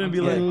 bro. You wouldn't be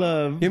like, In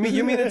love. You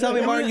mean to tell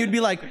me, Martin, you'd be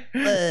like,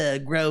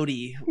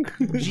 grody,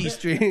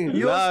 G-string.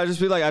 No, I just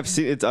be like, I've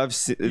seen it. I've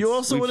seen. You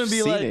also we've wouldn't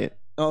be seen like, it.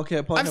 okay,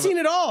 I probably I've have seen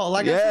it all.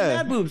 Like I've Yeah. seen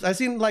mad boobs. I've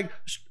seen like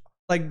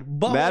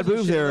buttholes Mad and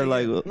boobs. shit, They're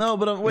like, No,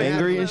 but wait,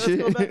 Angry and let's go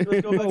shit. back to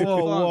the Whoa,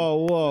 thong.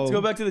 whoa, whoa. Let's go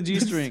back to the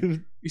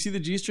G-string. You see the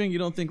G-string, you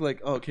don't think like,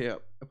 oh, okay, I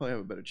probably have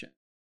a better chance.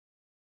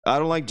 I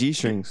don't like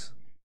G-strings.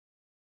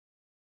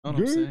 I don't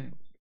know what I'm saying.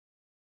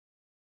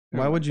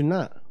 Why would you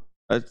not?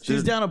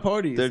 She's down a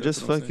party. They're that's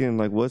just what I'm saying. fucking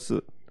like, what's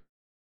the?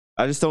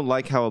 I just don't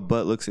like how a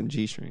butt looks in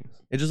G-strings.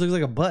 It just looks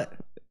like a butt.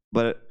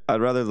 But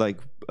I'd rather like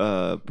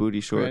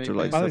booty shorts or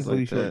like I like stuff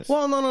booty like that. shorts.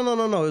 Well,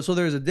 no. So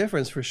there's a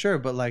difference for sure,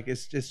 but like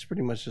it's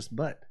pretty much just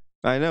butt.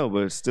 I know,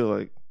 but it's still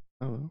like,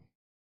 I don't know.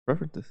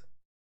 Preferences.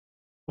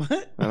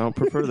 What? I don't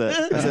prefer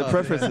that. I said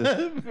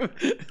preferences.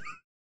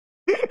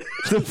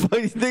 The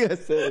funny thing I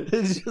said.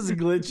 It's just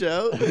glitch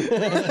out.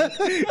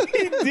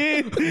 He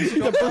did.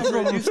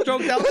 You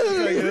stroked out.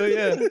 Oh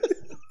yeah.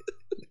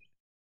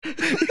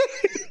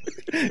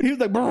 He was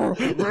like, "Brr."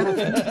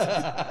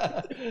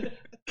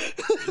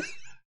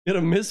 You had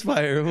a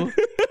misfire.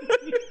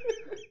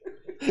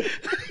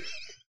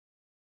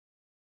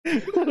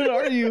 What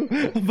are you?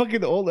 A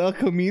fucking old El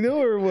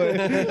Camino or what?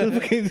 They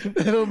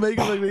don't make it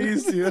like they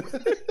used to.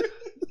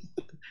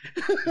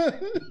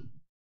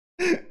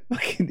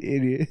 Fucking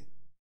idiot.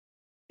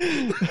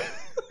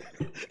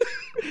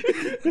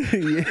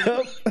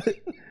 Yep.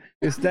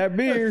 It's that I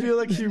beer. feel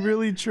like she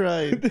really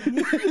tried.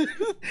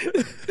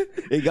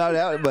 It got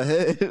out in my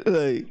head.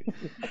 Like,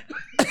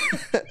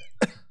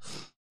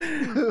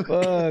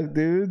 Fuck,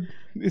 dude.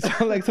 It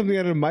sounds like something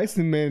out of Mice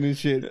and Men and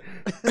shit.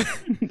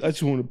 I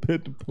just want to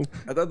pet the.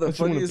 I thought the I just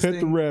wanna funniest pet the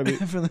thing rabbit.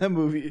 from that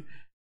movie,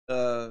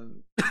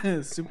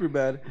 super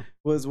bad,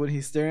 was when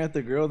he's staring at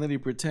the girl and then he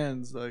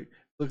pretends like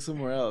look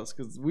somewhere else,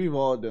 because we've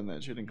all done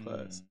that shit in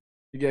class.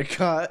 You get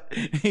caught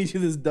and you do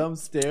this dumb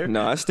stare.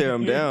 no, I stare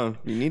him down.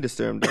 You need to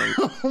stare him down.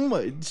 Oh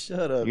my,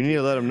 shut up. You need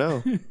to let him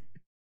know.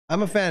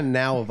 I'm a fan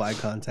now of eye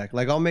contact.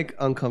 Like I'll make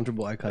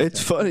uncomfortable eye contact.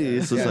 It's funny.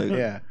 It's just Yeah, like,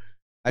 yeah.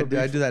 I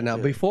do that now.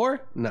 yeah.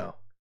 Before, no.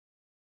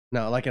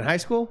 No, like in high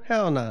school,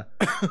 hell no.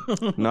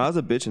 no, I was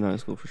a bitch in high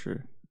school for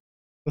sure.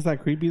 That's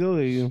not creepy though.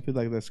 You don't feel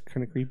like that's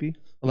kind of creepy,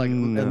 Like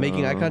No.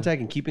 making eye contact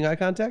and keeping eye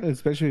contact.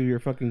 especially if you're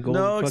fucking gold.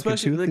 No, fucking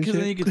especially tooth and because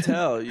then shit. you can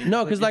tell.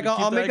 No, because like if you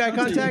I'll keep make eye you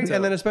can contact tell.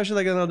 and then especially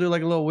like then I'll do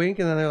like a little wink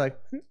and then they're like,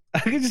 I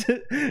can just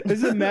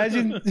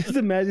imagine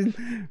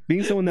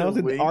being someone else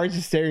and wink. Art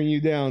just staring you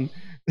down,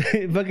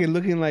 fucking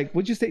looking like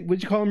what'd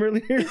you call him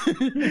earlier?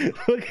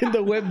 Fucking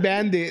the wet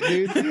bandit,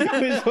 dude.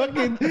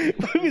 With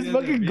his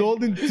fucking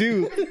golden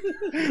tooth.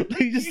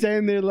 He's just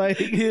standing there like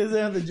He doesn't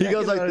have the jacket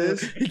goes like on.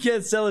 this. He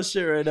can't sell his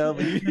shit right now.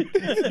 But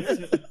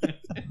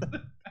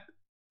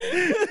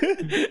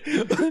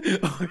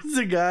or it's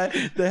a guy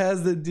that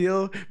has the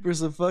deal for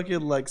some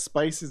fucking like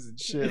spices and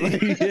shit. Like,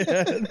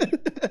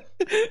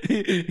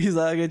 he's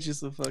like, I get you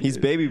some fucking. He's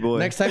baby boy.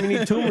 next time you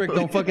need turmeric,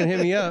 don't fucking hit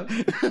me up.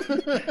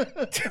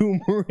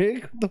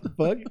 turmeric. What the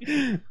fuck?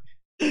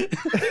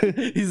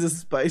 He's a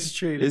spice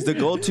trader. Is the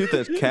gold tooth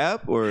a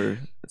cap or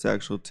it's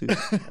actual tooth?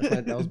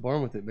 I was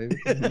born with it, baby.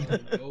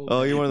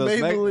 Oh, you're one of those.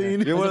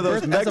 Maybelline. You're one of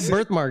those. That's a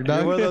birthmark, You're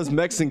dog. one of those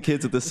Mexican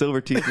kids with the silver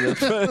teeth in the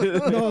front.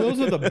 No, those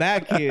are the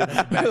bad kids.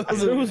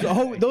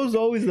 Those are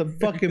always the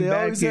fucking They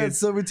bad always had kids.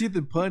 silver teeth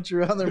and punch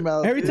around their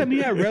mouth. Every time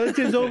you had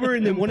relatives over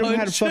and then one of them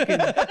had a fucking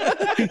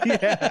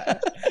yeah.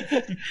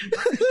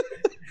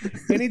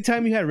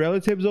 Anytime you had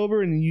relatives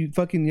over and you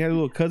had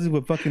little cousins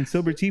with fucking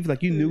silver teeth,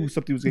 like you knew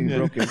something was getting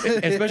broken.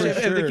 Especially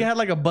if the kid had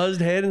like a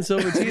buzzed head and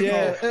silver teeth.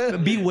 Yeah. Oh,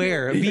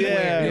 beware.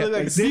 Yeah. Beware.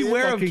 Like,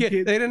 beware of fucking kid.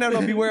 kid. They didn't have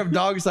no beware of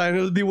dog sign.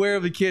 It was beware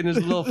of the kid and there's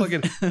a little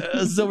fucking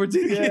silver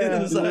teeth kid Yeah.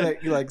 on the side.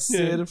 You like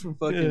Sid from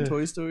fucking Yeah.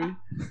 Toy Story.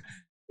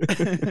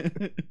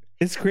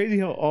 It's crazy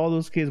how all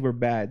those kids were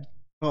bad.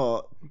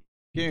 Oh,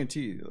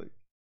 guarantee. Like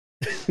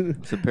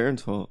It's the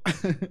parents' fault.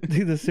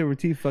 The silver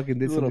teeth fucking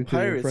did little something to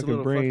their pirates, fucking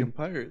little brain. fucking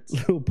pirates.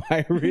 Little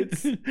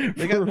pirates.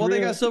 They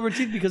got silver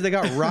teeth because they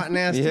got rotten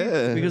ass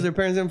Yeah. teeth. Because their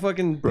parents didn't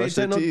fucking pay Brush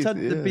their attention.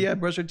 teeth, Yeah, yeah.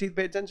 brush their teeth,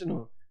 pay attention to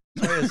them.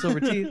 Oh, yeah, silver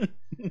teeth.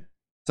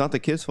 It's not the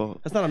kid's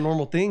fault. That's not a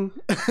normal thing.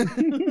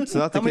 It's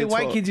not the How many kid's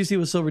white fault. kids you see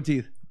with silver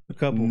teeth? A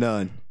couple.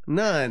 None.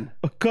 None.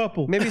 A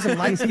couple. Maybe some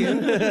light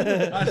skin.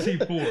 I see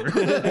 4.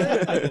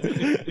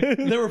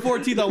 There were 4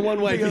 teeth on one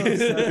white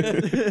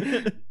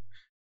kid.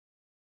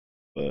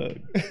 Fuck.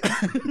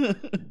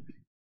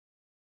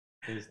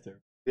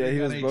 Yeah, he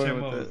was Got born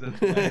HMOs, with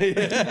that's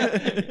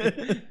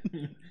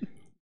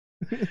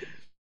it.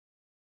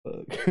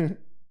 Fuck.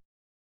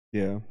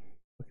 Yeah.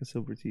 Fucking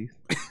silver teeth.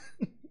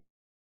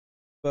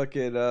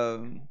 Fucking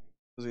what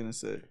was I gonna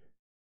say?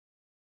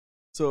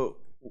 So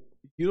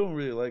you don't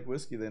really like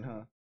whiskey then,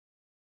 huh?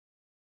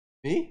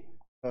 Me?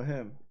 Oh,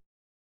 him.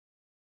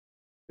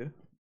 Yeah.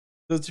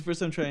 So it's your first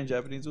time trying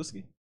Japanese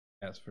whiskey?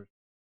 That's for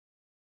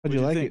How'd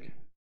you like think? it?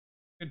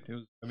 good. It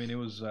was. I mean, it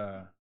was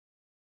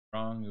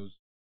strong. It was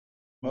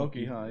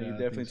Smoky, huh? You I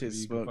definitely think so.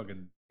 taste You could smoke.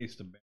 fucking taste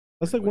the.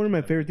 That's like one of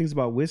my favorite things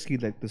about whiskey,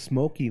 like the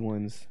smoky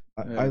ones.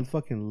 Yeah. I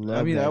fucking love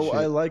I mean, that shit.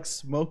 I like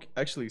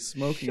actually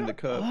smoking the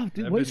cup. Oh,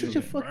 dude, That why you bitch such was a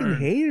a fucking burn.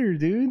 hater,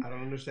 dude? I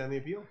don't understand the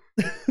appeal.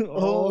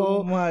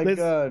 Oh my let's,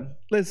 god!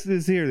 Let's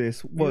hear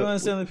this. You What? don't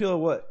understand the feel of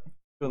what?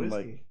 Feeling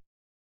Whiskey. like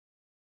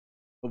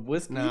of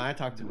whiskey? Nah, I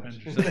talk too much.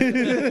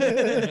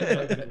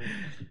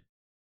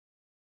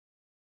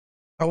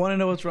 I want to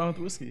know what's wrong with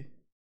whiskey.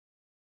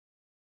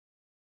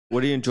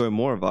 What do you enjoy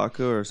more,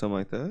 vodka or something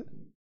like that?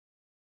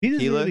 He doesn't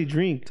Tequila? really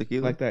drink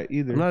Tequila? like that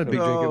either. I'm not a big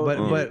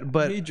drinker,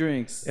 but he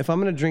drinks. if I'm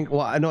gonna drink,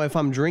 well, I know if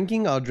I'm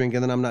drinking, I'll drink,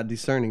 and then I'm not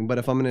discerning. But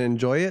if I'm gonna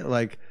enjoy it,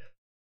 like,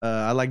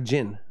 I like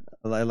gin.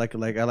 I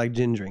like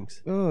gin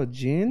drinks. Oh,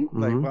 gin?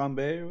 Like Mhm.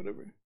 Bombay or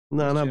whatever.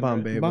 No, not Gin, right?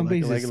 Bombay. but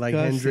Bombay's like disgusting.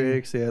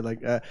 Hendrix. Yeah,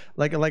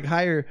 like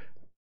higher.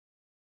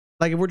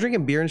 Like if we're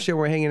drinking beer and shit,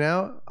 we're hanging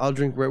out. I'll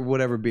drink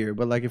whatever beer.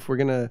 But like if we're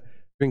gonna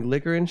drink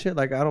liquor and shit,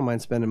 like I don't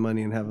mind spending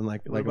money and having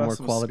like What a about more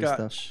some quality scotch?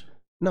 stuff.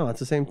 No, it's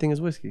the same thing as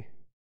whiskey.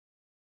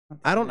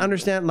 I don't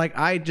understand. Like,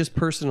 I just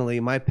personally,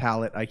 my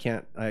palate, I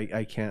can't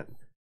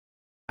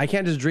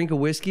just drink a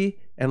whiskey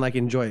and like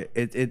enjoy it.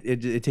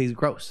 It tastes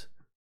gross.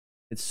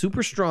 It's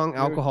super strong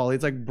alcohol.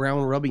 It's like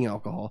brown rubbing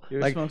alcohol. You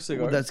ever Like, smoke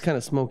cigars? that's kind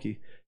of smoky.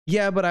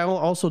 Yeah, but I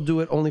also do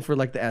it only for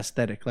like the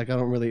aesthetic. Like, I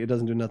don't really. It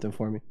doesn't do nothing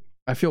for me.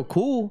 I feel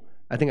cool.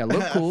 I think I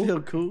look cool. I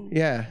feel cool.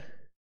 Yeah,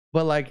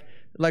 but like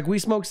we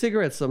smoke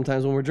cigarettes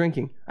sometimes when we're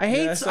drinking. I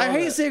hate I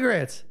hate that.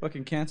 cigarettes.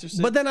 Fucking cancer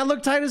sick. But then I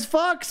look tight as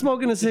fuck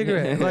smoking a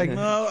cigarette. Like,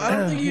 no, I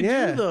don't think you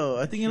Yeah. do though.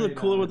 I think you look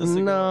cooler with a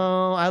cigarette.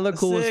 no, I look A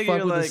cool as cig, fuck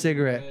you're with a like-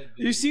 cigarette.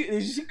 Did you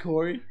see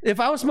Corey? If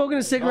I was smoking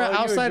a cigarette Oh, you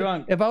were outside,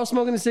 drunk. if I was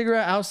smoking a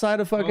cigarette outside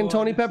of fucking Oh,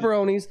 Tony I did see-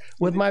 Pepperoni's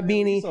with my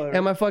beanie Sorry.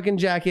 and my fucking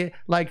jacket,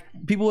 like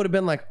people would have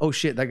been like, "Oh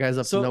shit, that guy's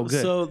up to no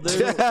good." So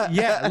there's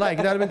Yeah, like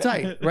that'd have been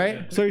tight,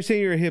 right? So you're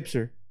saying you're a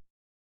hipster?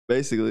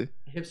 Basically,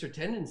 Hipster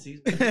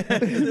tendencies.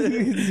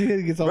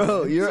 It gets all-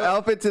 bro, your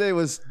outfit today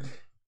was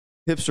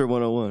hipster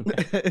 101.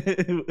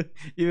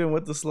 even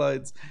with the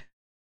slides.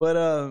 But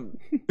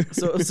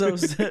so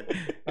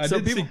I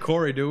did see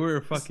Corey, dude. We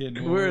were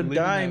fucking. we're leaving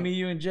dying, out. me,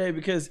 you, and Jay,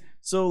 because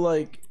so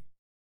like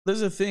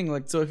there's a thing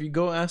like so if you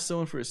go ask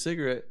someone for a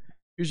cigarette,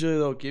 usually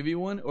they'll give you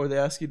one or they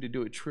ask you to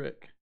do a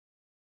trick,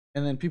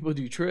 and then people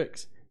do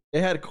tricks. They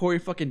had Corey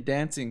fucking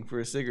dancing for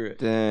a cigarette.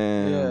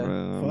 Damn, Yeah.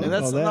 bro. Fuck And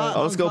that's all that. not.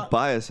 I'll just go unco-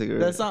 buy a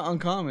cigarette. That's not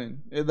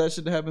uncommon. That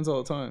shit happens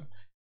all the time.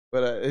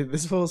 But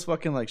this fool's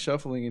fucking like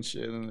shuffling and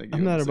shit. And they give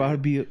I'm him not a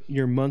about to cigarette. be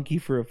your monkey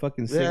for a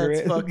fucking Yeah, cigarette.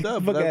 it's fucked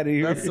up. Fuck That- out of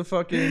here. That's the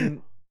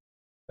fucking.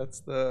 That's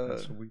the.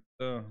 That's sweet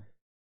stuff.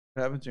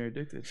 What happens when you're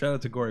addicted. Shout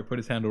out to Corey. Put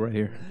his handle right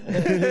here.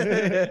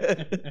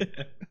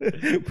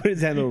 Put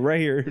his handle right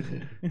here.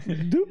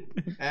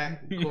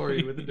 Doop.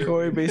 Corey with the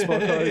Corey baseball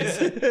cards.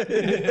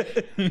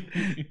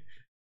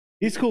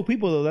 He's cool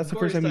people though. That's the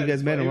first time you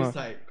guys met him, huh?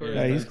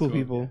 Yeah, he's cool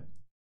people.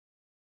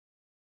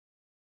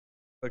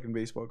 Fucking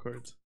baseball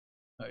cards.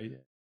 Oh, yeah.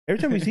 Every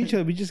time we see each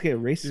other, we just get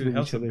racist Dude, with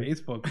how's each the other.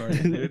 baseball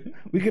cards, dude?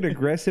 We get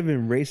aggressive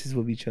and racist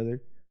with each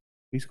other.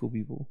 He's cool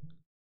people.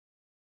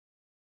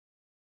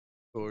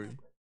 Corey.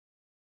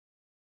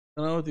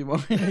 I don't know what you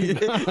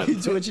want.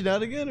 You twitching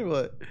out again or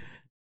what?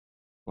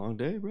 Long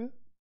day, bro.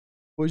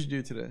 What'd you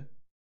do today?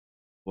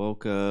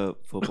 Woke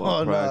up, football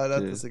Oh no, practice,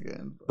 not this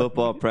again.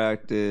 football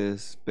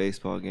practice,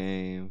 baseball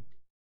game.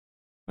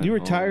 went You were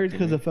home, tired came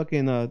because here. of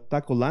fucking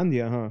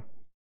Tacolandia, huh?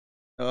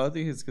 No, I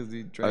think it's because he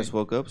I drank. just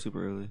woke up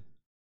super early.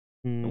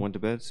 Mm. I went to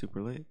bed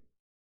super late.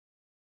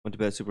 Went to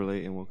bed super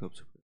late and woke up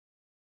super late.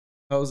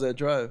 How was that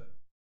drive?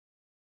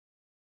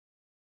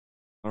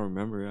 I don't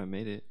remember. I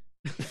made it.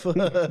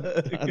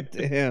 God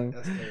damn.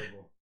 That's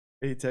terrible.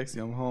 He texted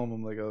me, I'm home.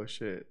 I'm like, oh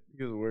shit.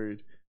 He was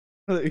worried.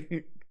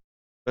 Like,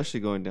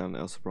 Especially going down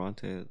El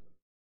Sobrante.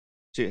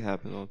 Shit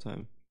happens all the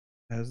time.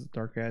 That's a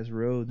dark ass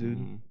road, dude.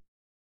 Mhm.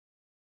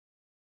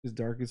 It's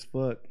dark as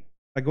fuck.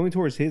 Like going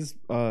towards his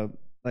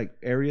like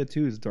area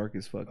too is dark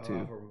as fuck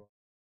too.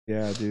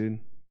 Yeah, dude.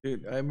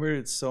 dude, I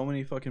murdered so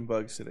many fucking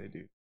bugs today,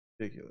 dude.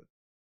 Ridiculous.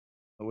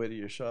 On the way to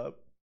your shop,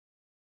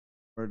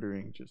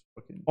 murdering just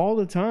fucking. All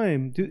the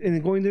time, dude. And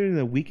then going there in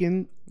the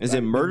weekend. Is it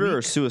like, the murder or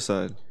week-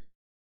 suicide?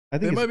 I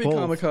think It might it's be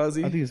both. kamikaze.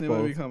 I think it's It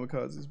both. might be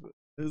kamikazes, but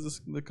there's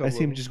just a couple. I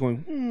see him of just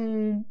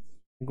going.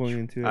 Going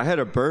into it. I had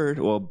a bird.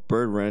 Well,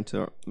 bird ran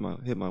to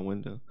hit my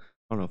window.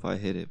 I don't know if I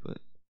hit it, but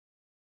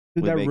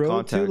Dude, we that made road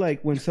contact. too.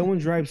 Like when someone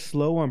drives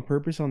slow on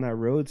purpose on that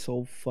road, it's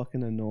so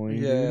fucking annoying.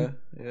 Yeah, dude.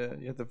 yeah.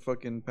 You have to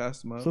fucking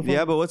pass them out. So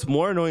yeah. But what's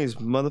more annoying is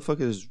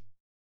motherfuckers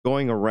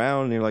going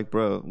around. And you're like,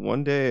 bro,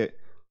 one day,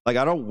 like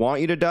I don't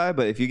want you to die,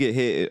 but if you get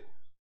hit,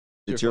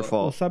 it's your Well,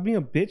 fault. stop being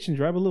a bitch and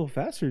drive a little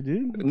faster,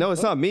 dude. No,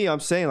 it's not me.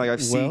 I'm saying like I've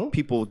Well, seen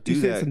people do You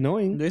said it's that.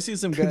 annoying. They see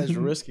some guys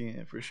risking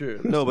it for sure.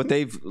 No, but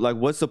they've like,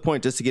 what's the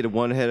point just to get a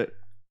one head?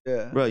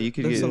 Yeah, Bro, you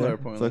could There's get some that are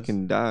pointless.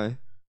 fucking die.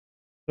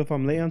 So if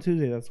I'm late on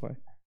Tuesday, that's why.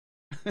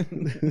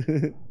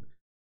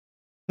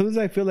 Sometimes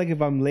I feel like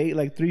if I'm late,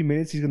 like 3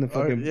 minutes, he's gonna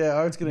fucking yeah,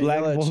 Art's gonna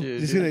yell at you.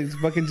 He's dude.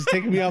 gonna fucking just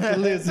take me off the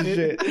list and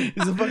shit.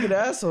 He's a fucking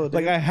asshole. Dude.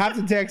 Like I have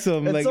to text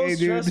him. it's like, so hey,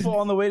 dude, stressful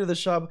on the way to the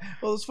shop.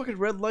 Oh, this fucking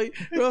red light.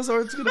 Or else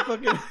Art's gonna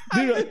fucking.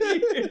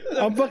 dude,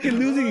 I'm fucking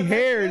losing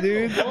hair,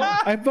 dude.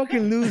 I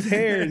fucking lose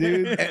hair,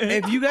 dude.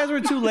 If you guys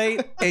were too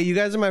late, hey, you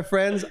guys are my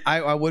friends,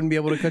 I wouldn't be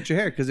able to cut your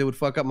hair because it would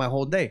fuck up my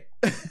whole day.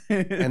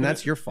 And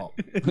that's your fault.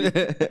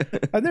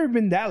 I've never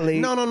been that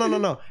late.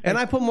 No. And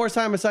I put more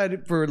time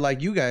aside for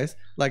like you guys.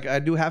 Like I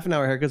do half an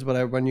hour haircuts, but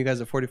I run you guys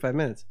at 45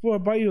 minutes. Well, I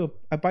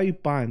buy you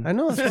pan. I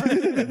know, that's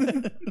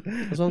fine.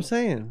 That's what I'm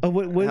saying.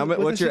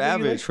 What's your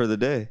average for the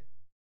day?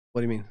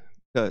 What do you mean?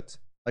 Cuts.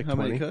 Like How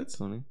 20? many cuts?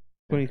 20.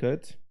 20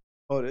 cuts.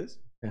 Oh, it is.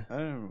 Yeah. I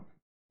don't know.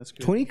 That's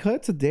good. 20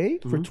 cuts a day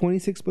for Mhm.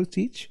 26 bucks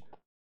each.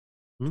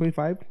 Mhm.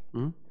 25.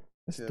 Mhm.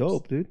 That's Yes.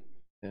 dope, dude.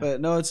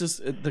 But no, it's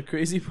just the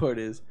crazy part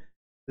is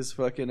this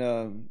fucking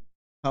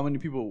how many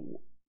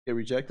people get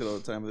rejected all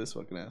the time with this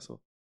fucking asshole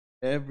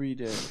every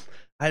day.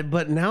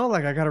 But now,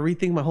 like, I gotta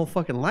rethink my whole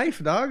fucking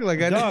life, dog. Like,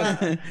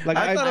 Dog, like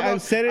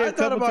I've said it a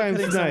couple times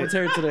tonight.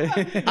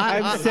 today.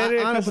 I've said it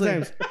a couple honestly-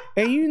 times.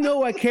 And you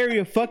know I carry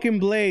a fucking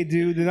blade,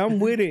 dude, and I'm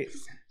with it.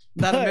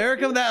 That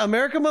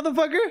America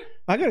motherfucker.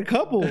 I got a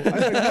couple.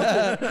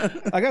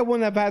 I got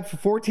one that I've had for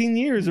 14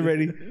 years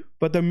already.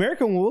 But the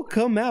American one will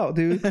come out,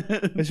 dude.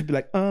 It should be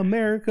like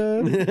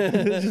America.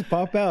 It just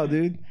pop out,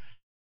 dude.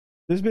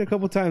 There's been a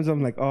couple times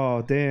I'm like,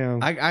 oh damn.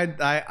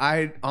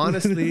 I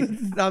honestly,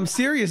 I'm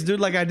serious, dude.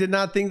 Like I did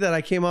not think that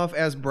I came off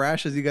as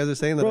brash as you guys are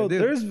saying that Bro, I do.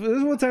 there's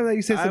one time that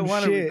you said I some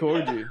want to shit.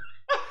 record you.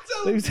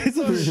 You said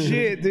some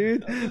shit,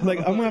 dude. Like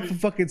I'm gonna have to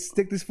fucking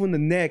stick this fool in the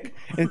neck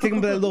and take him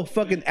to that little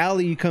fucking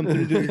alley you come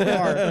through to your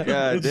car. God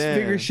and just damn.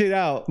 figure shit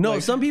out. No,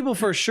 Like, some people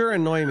for sure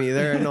annoy me.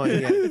 They're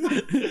annoying.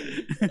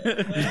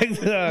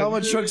 Yeah. How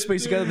much truck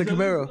space you got in the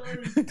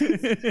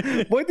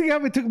Camaro? One thing I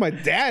haven't took my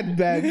dad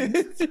back.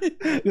 It's like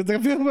I feel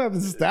like I'm gonna have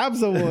to stab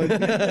someone.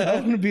 I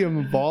want to be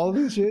involved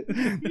and shit.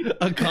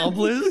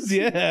 Accomplice?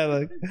 Yeah,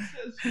 like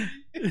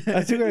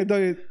I still gotta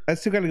go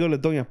to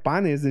Doña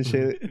Panes and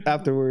shit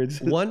afterwards.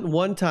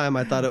 One time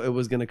I thought it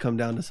was gonna come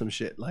down to some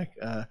shit. Like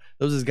there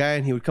was this guy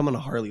and he would come on a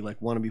Harley,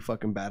 like wanna be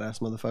fucking badass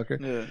motherfucker.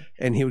 Yeah.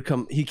 And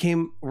he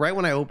came right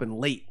when I opened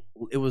late.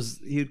 He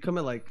would come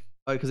at like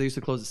because I used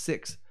to close at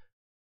 6.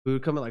 We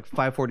would come at like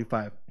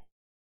 5:45.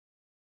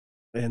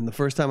 And the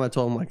first time I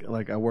told him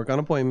like I work on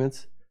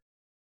appointments,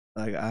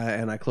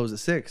 I close at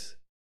 6.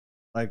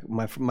 Like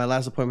my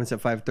last appointment's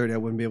at 5:30. I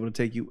wouldn't be able to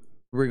take you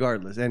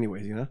regardless,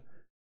 anyways, you know.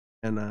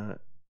 And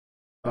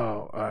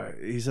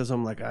he said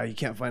something like, you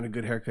can't find a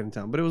good haircut in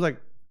town. But it was like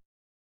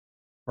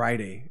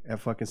Friday at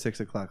fucking 6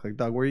 o'clock. Like,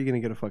 dog, where are you gonna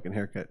get a fucking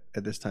haircut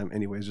at this time?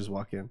 Anyways, just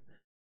walk in.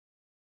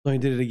 So he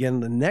did it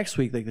again the next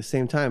week, like the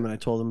same time, and I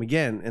told him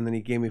again, and then he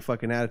gave me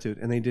fucking attitude,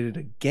 and they did it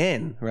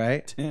again,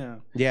 right?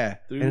 Damn. Yeah.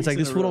 3 And it's like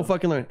weeks this in a fool row. don't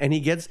fucking learn. And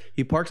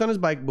he parks on his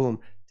bike, boom,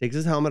 takes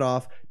his helmet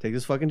off, takes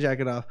his fucking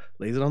jacket off,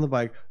 lays it on the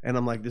bike, and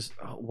I'm like,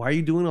 why are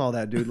you doing all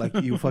that, dude? Like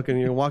you fucking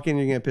you're walking,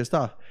 you're getting pissed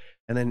off.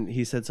 And then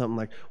he said something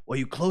like, well,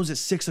 you close at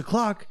 6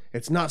 o'clock.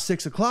 It's not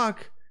 6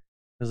 o'clock.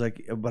 I was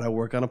like, but I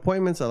work on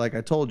appointments, like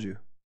I told you.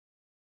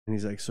 And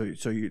he's like, so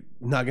you're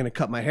not gonna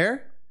cut my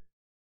hair?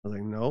 I was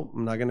like, no,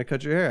 I'm not gonna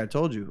cut your hair. I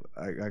told you,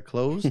 I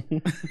close,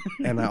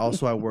 and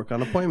I work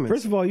on appointments.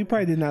 First of all, you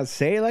probably did not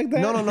say it like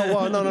that. No.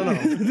 Well, no.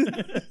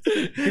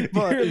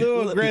 You're a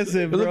little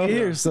aggressive, bro. Look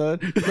here, son.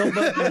 No,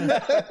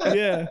 but,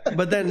 Yeah,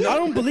 but then I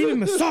don't believe in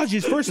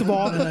massages. First of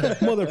all,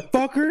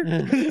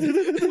 motherfucker.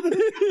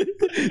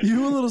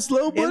 You a little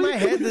slow, buddy? in my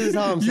head, this is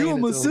how I'm saying You a it to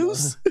him,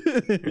 masseuse?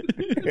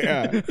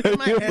 Yeah, In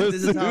my head,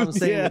 this is how I'm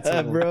saying it to yeah,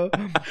 him. bro.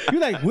 You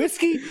like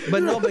whiskey?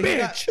 But You're no, a but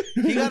bitch.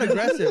 he got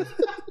aggressive.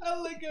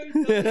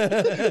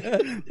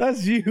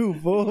 That's you,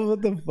 fool.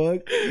 What the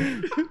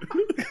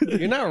fuck?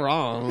 You're not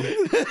wrong.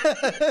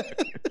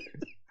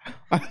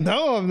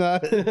 No, I'm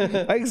not.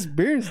 I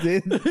experienced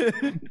it.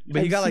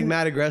 But he got like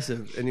mad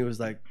aggressive, and he was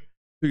like,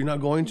 "You're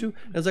not going to?"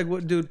 And I was like,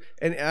 "What, dude?"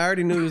 And I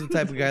already knew he was the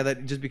type of guy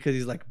that just because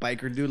he's like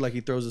biker dude, like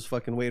he throws his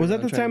fucking weight. Was that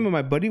around the trying time when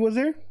my buddy was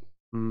there?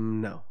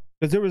 No.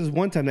 Because there was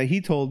one time that he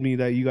told me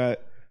that you got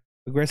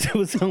aggressive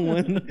with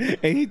someone,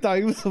 and he thought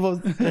he was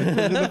supposed to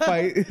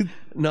fight.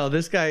 No,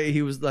 this guy,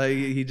 he was like,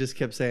 he just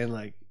kept saying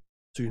like,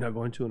 "So you're not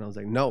going to?" And I was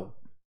like, "No,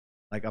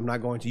 like I'm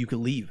not going to. You could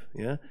leave."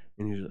 Yeah.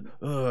 And he was like,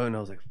 "Oh," and I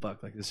was like,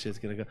 "Fuck, like this shit's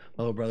gonna go."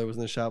 My little brother was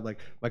in the shop. Like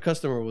my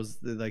customer was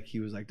like, he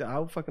was like, "I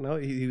don't fucking know."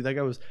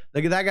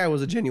 That guy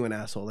was a genuine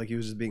asshole. Like he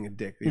was just being a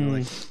dick. You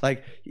know,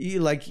 like he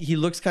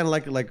looks kind of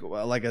like a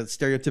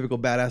stereotypical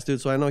badass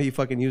dude. So I know he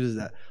fucking uses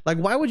that. Like,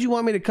 why would you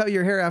want me to cut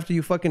your hair after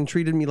you fucking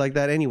treated me like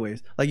that,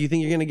 anyways? Like, you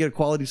think you're gonna get a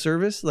quality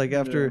service like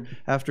after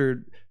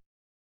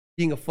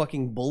being a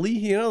fucking bully?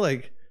 You know,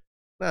 like,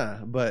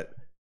 nah. But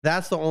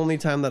that's the only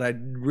time that I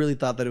really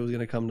thought that it was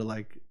gonna come to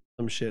like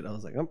some shit. I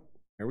was like, oh,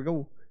 here we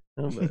go.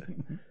 No, but,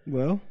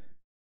 Well,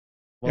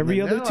 well, every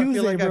then other now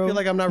Tuesday, I bro. feel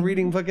like I'm not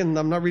reading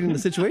the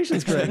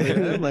situations correctly.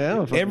 Man. Like, I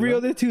don't fucking every know.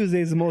 other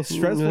Tuesday is the most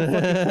stressful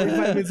fucking 45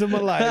 minutes of my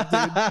life, dude.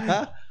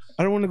 I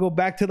don't want to go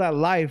back to that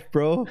life,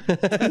 bro.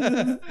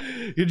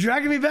 You're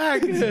dragging me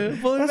back.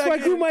 That's why I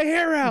grew my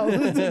hair out.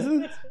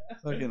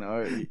 Fucking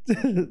art.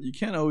 You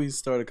can't always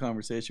start a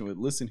conversation with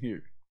 "Listen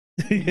here."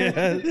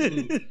 Yeah.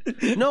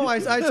 No, I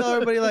tell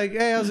everybody like,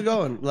 "Hey, how's it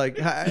going?" Like,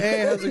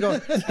 "Hey, how's it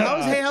going?"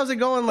 How's it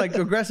going? Like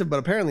aggressive, but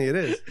apparently it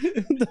is.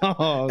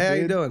 No, Hey, how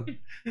you dude. doing?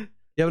 You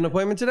have an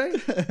appointment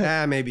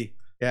today? Maybe.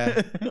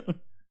 Yeah.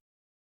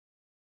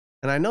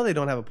 And I know they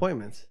don't have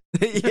appointments.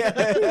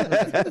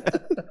 Yeah.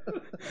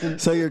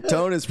 So your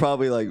tone is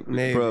probably like,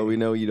 Maybe. bro, we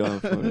know you don't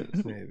have fun.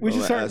 Maybe.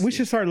 We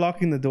should start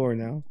locking the door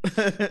now.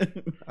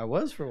 I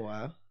was for a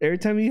while. Every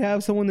time you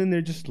have someone in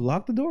there, just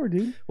lock the door,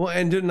 dude. Well,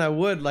 and dude, and I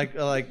would like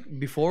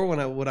before when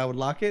I would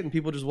lock it and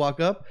people just walk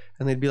up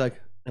and they'd be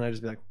like, and I'd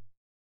just be like,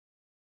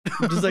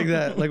 just like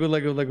that, like with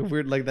like a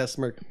weird like that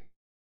smirk.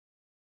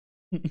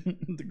 The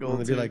And gold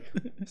they'd be like,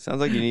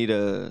 Sounds like you need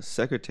a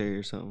secretary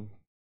or something.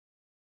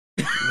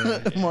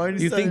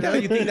 you think that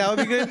would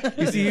be good?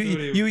 You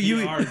see, you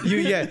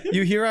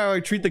hear how I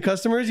treat the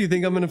customers. You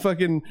think I'm gonna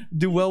fucking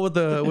do well with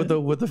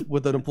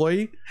an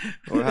employee?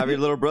 Or have your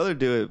little brother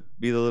do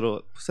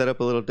it. Set up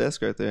a little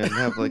desk right there and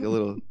have like a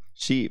little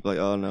sheet. Like,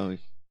 oh no,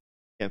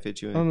 Can't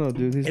fit you I in. don't know,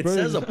 dude. His It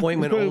brother's- says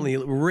appointment his brother- only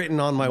written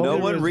on my No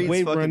window. one reads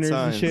Weight fucking runners and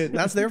signs. shit.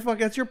 That's their fuck.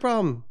 That's your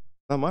problem.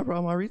 Not my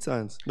problem. I read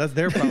signs. That's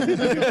their problem.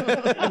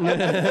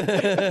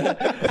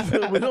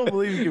 We don't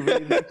believe you can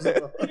read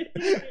this.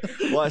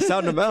 Well, I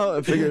sound them out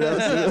and figured it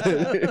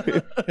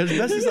out. As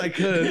best as I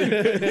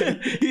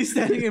could. He's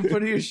standing in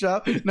front of your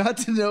shop, not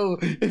to know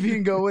if you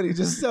can go in. He's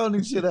just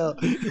sounding shit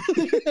out. You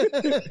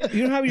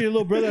don't have your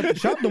little brother at the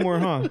shop no more,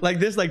 huh? Like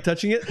this, like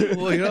touching it.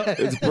 Well, you know,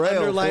 It's Braille.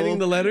 underlining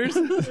the fool. letters.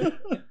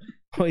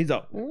 Oh, he's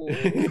up.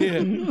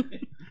 Yeah.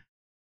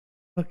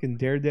 Fucking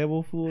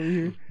daredevil fool over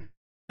here.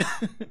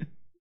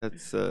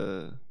 That's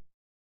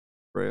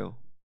Braille.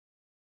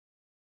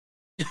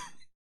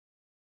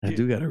 I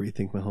do gotta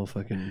rethink my whole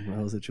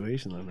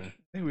situation on that. I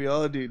think we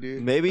all do,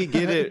 dude. Maybe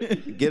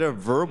get a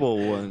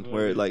verbal one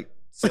where it like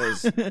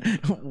says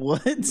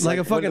What? Like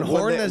a fucking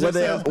horn that when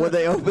says, when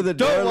they open the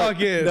door. "Don't like,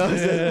 walk in." No, it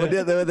says,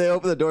 when they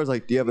open the door, it's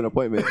like, do you have an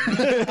appointment?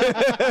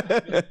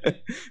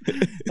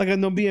 Like a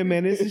no be a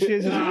menace and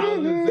shit.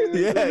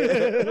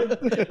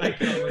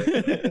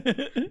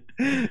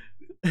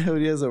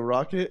 When he has a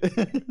rocket.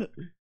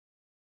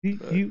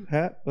 You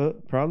have a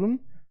problem?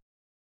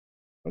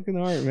 Fucking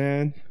art,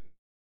 man.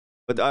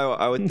 But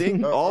I would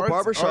think all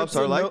barbershops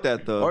are like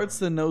that though. Art's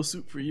the no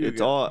suit for you. It's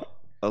guy. all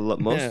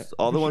most Yeah,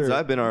 all the for ones sure.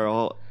 I've been are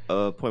all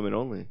appointment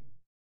only.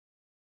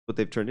 What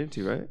they've turned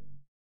into, right?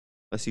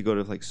 Unless you go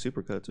to like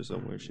Supercuts or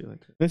somewhere, shit like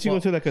that. Unless you go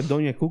to like a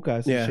Doña Cucas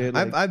and Yeah, shit.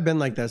 Like, I've been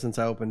like that since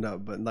I opened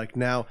up, but like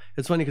now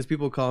it's funny because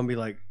people call and be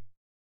like,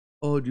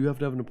 "Oh, do you have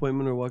to have an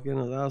appointment or walk in?"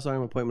 I was like, "Oh, sorry,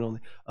 I'm appointment only."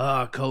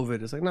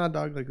 COVID. It's like, nah,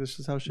 dog. Like this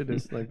is how shit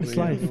is. Like It's you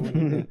know, life.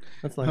 yeah,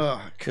 that's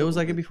life. It was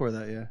like it before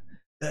that. Yeah.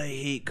 I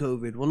hate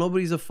COVID. Well,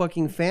 nobody's a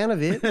fucking fan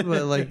of it, but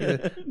like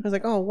I was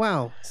like, "Oh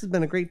wow, this has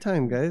been a great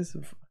time, guys."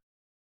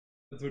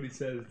 That's what he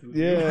says.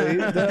 yeah, he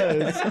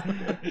does.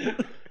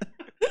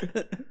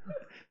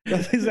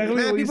 That's exactly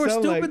Man, what you people are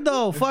sound stupid like.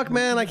 though. Fuck,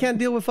 man, I can't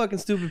deal with fucking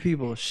stupid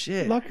people.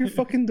 Shit. Lock your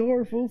fucking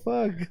door, fool.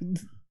 Fuck.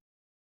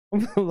 I'm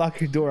gonna lock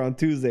your door on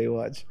Tuesday.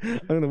 Watch. I'm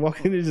gonna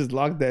walk in there and just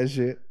lock that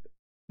shit.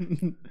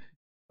 Fucking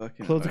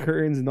Close the art.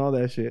 curtains and all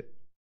that shit.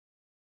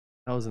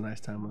 That was a nice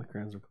time when the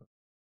curtains were closed.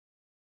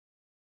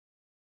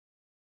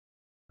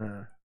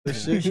 The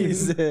shit he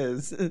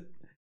says.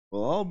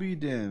 Well, I'll be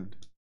damned.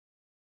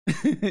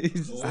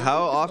 He's just-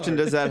 How often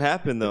does that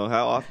happen though?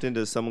 How often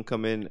does someone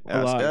come in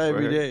A lot. asking for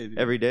Every hair? day, dude.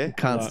 Every day?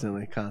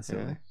 Constantly.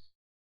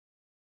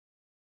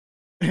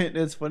 And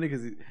it's funny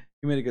because he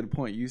made a good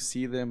point. You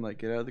see them like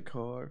get out of the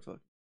car, fuck,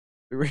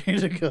 they're ready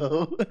to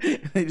go.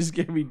 And they just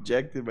get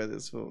rejected by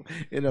this fool.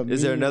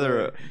 Is there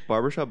another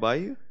barbershop by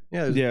you?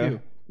 Yeah, there's Yeah. a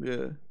few.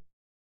 Yeah,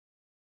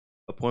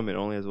 Appointment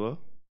only as well?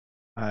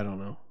 I don't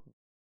know.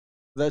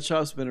 that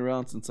shop's been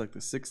around since like the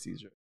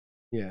 '60s, right?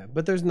 Yeah,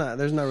 but there's not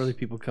really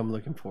people come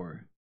looking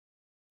for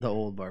the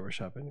old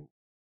barbershop anymore.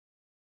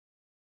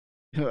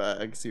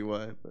 I can see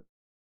why. But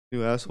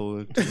You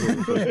asshole.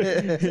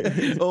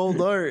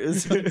 old art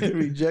is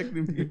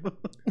rejecting people.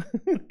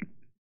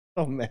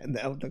 Oh man,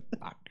 that was the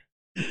fuck.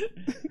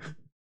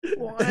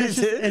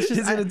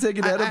 He's gonna take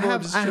an edible.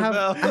 and just trip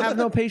out. I have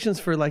no patience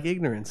for like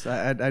ignorance.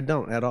 I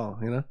don't at all.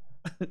 You know.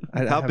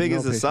 I How have big no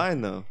is the patience.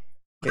 sign though?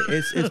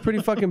 It's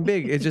pretty fucking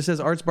big. It just says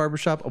Arts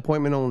Barbershop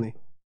appointment only.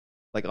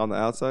 Like on the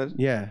outside?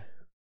 Yeah.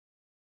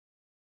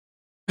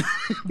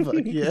 Fuck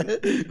yeah.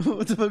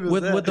 What the fuck was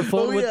With- that? with the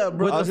phone- Oh with- yeah,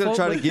 bro. with I was the gonna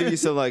phone- try to give you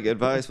some like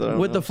advice, but I don't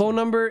With know. the phone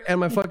number and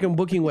my fucking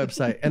booking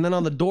website, and then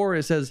on the door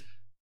it says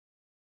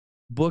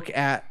book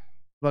at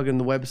fucking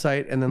the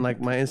website, and then like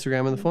my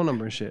Instagram and the phone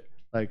number and shit.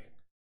 Like,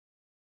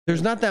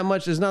 there's not that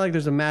much. It's not like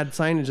there's a mad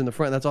signage in the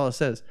front. That's all it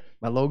says.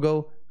 My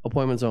logo,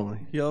 appointments only.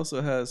 He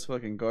also has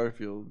fucking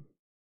Garfield.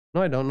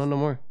 No, I don't. No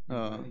more.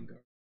 Uh,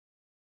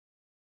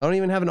 I don't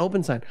even have an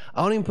open sign.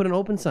 I don't even put an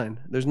open sign.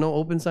 There's no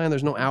open sign.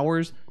 There's no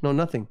hours. No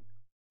nothing.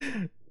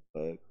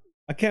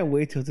 I can't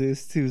wait till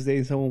this Tuesday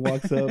and someone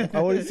walks up.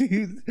 I want to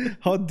see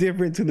how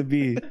different it's gonna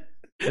be.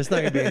 It's not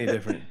gonna be any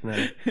different.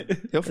 No.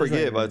 He'll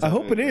forget by the I time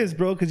hope it is,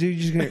 bro, because you're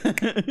just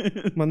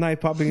gonna my knife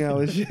popping out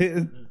and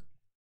shit.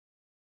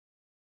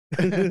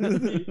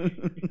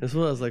 As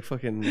well as like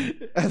fucking.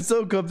 I'm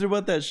so comfortable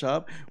at that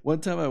shop. One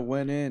time I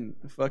went in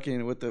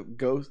fucking with the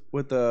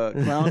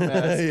clown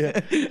mask.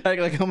 Yeah.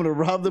 like I'm gonna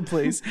rob the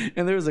place,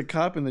 and there was a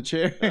cop in the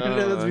chair.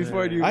 That's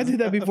before I knew. I did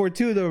that before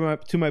too, though.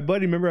 To my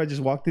buddy, remember I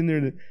just walked in there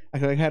and I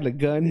like had a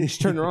gun. He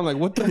just turned around like,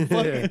 "What the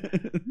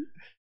fuck?"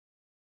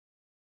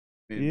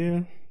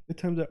 Yeah, good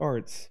times at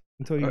Arts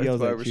until he Arts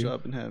yells at you.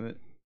 barbershop and have it.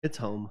 It's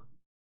home.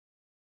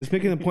 Just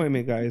make an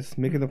appointment, guys.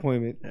 Make an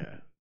appointment. Yeah.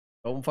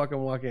 Don't fucking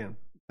walk in.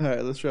 All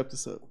right, let's wrap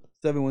this up.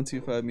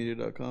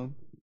 7125media.com.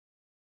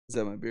 Is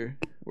that my beer?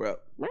 We're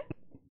out.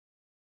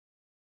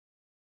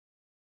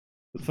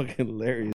 Fucking hilarious.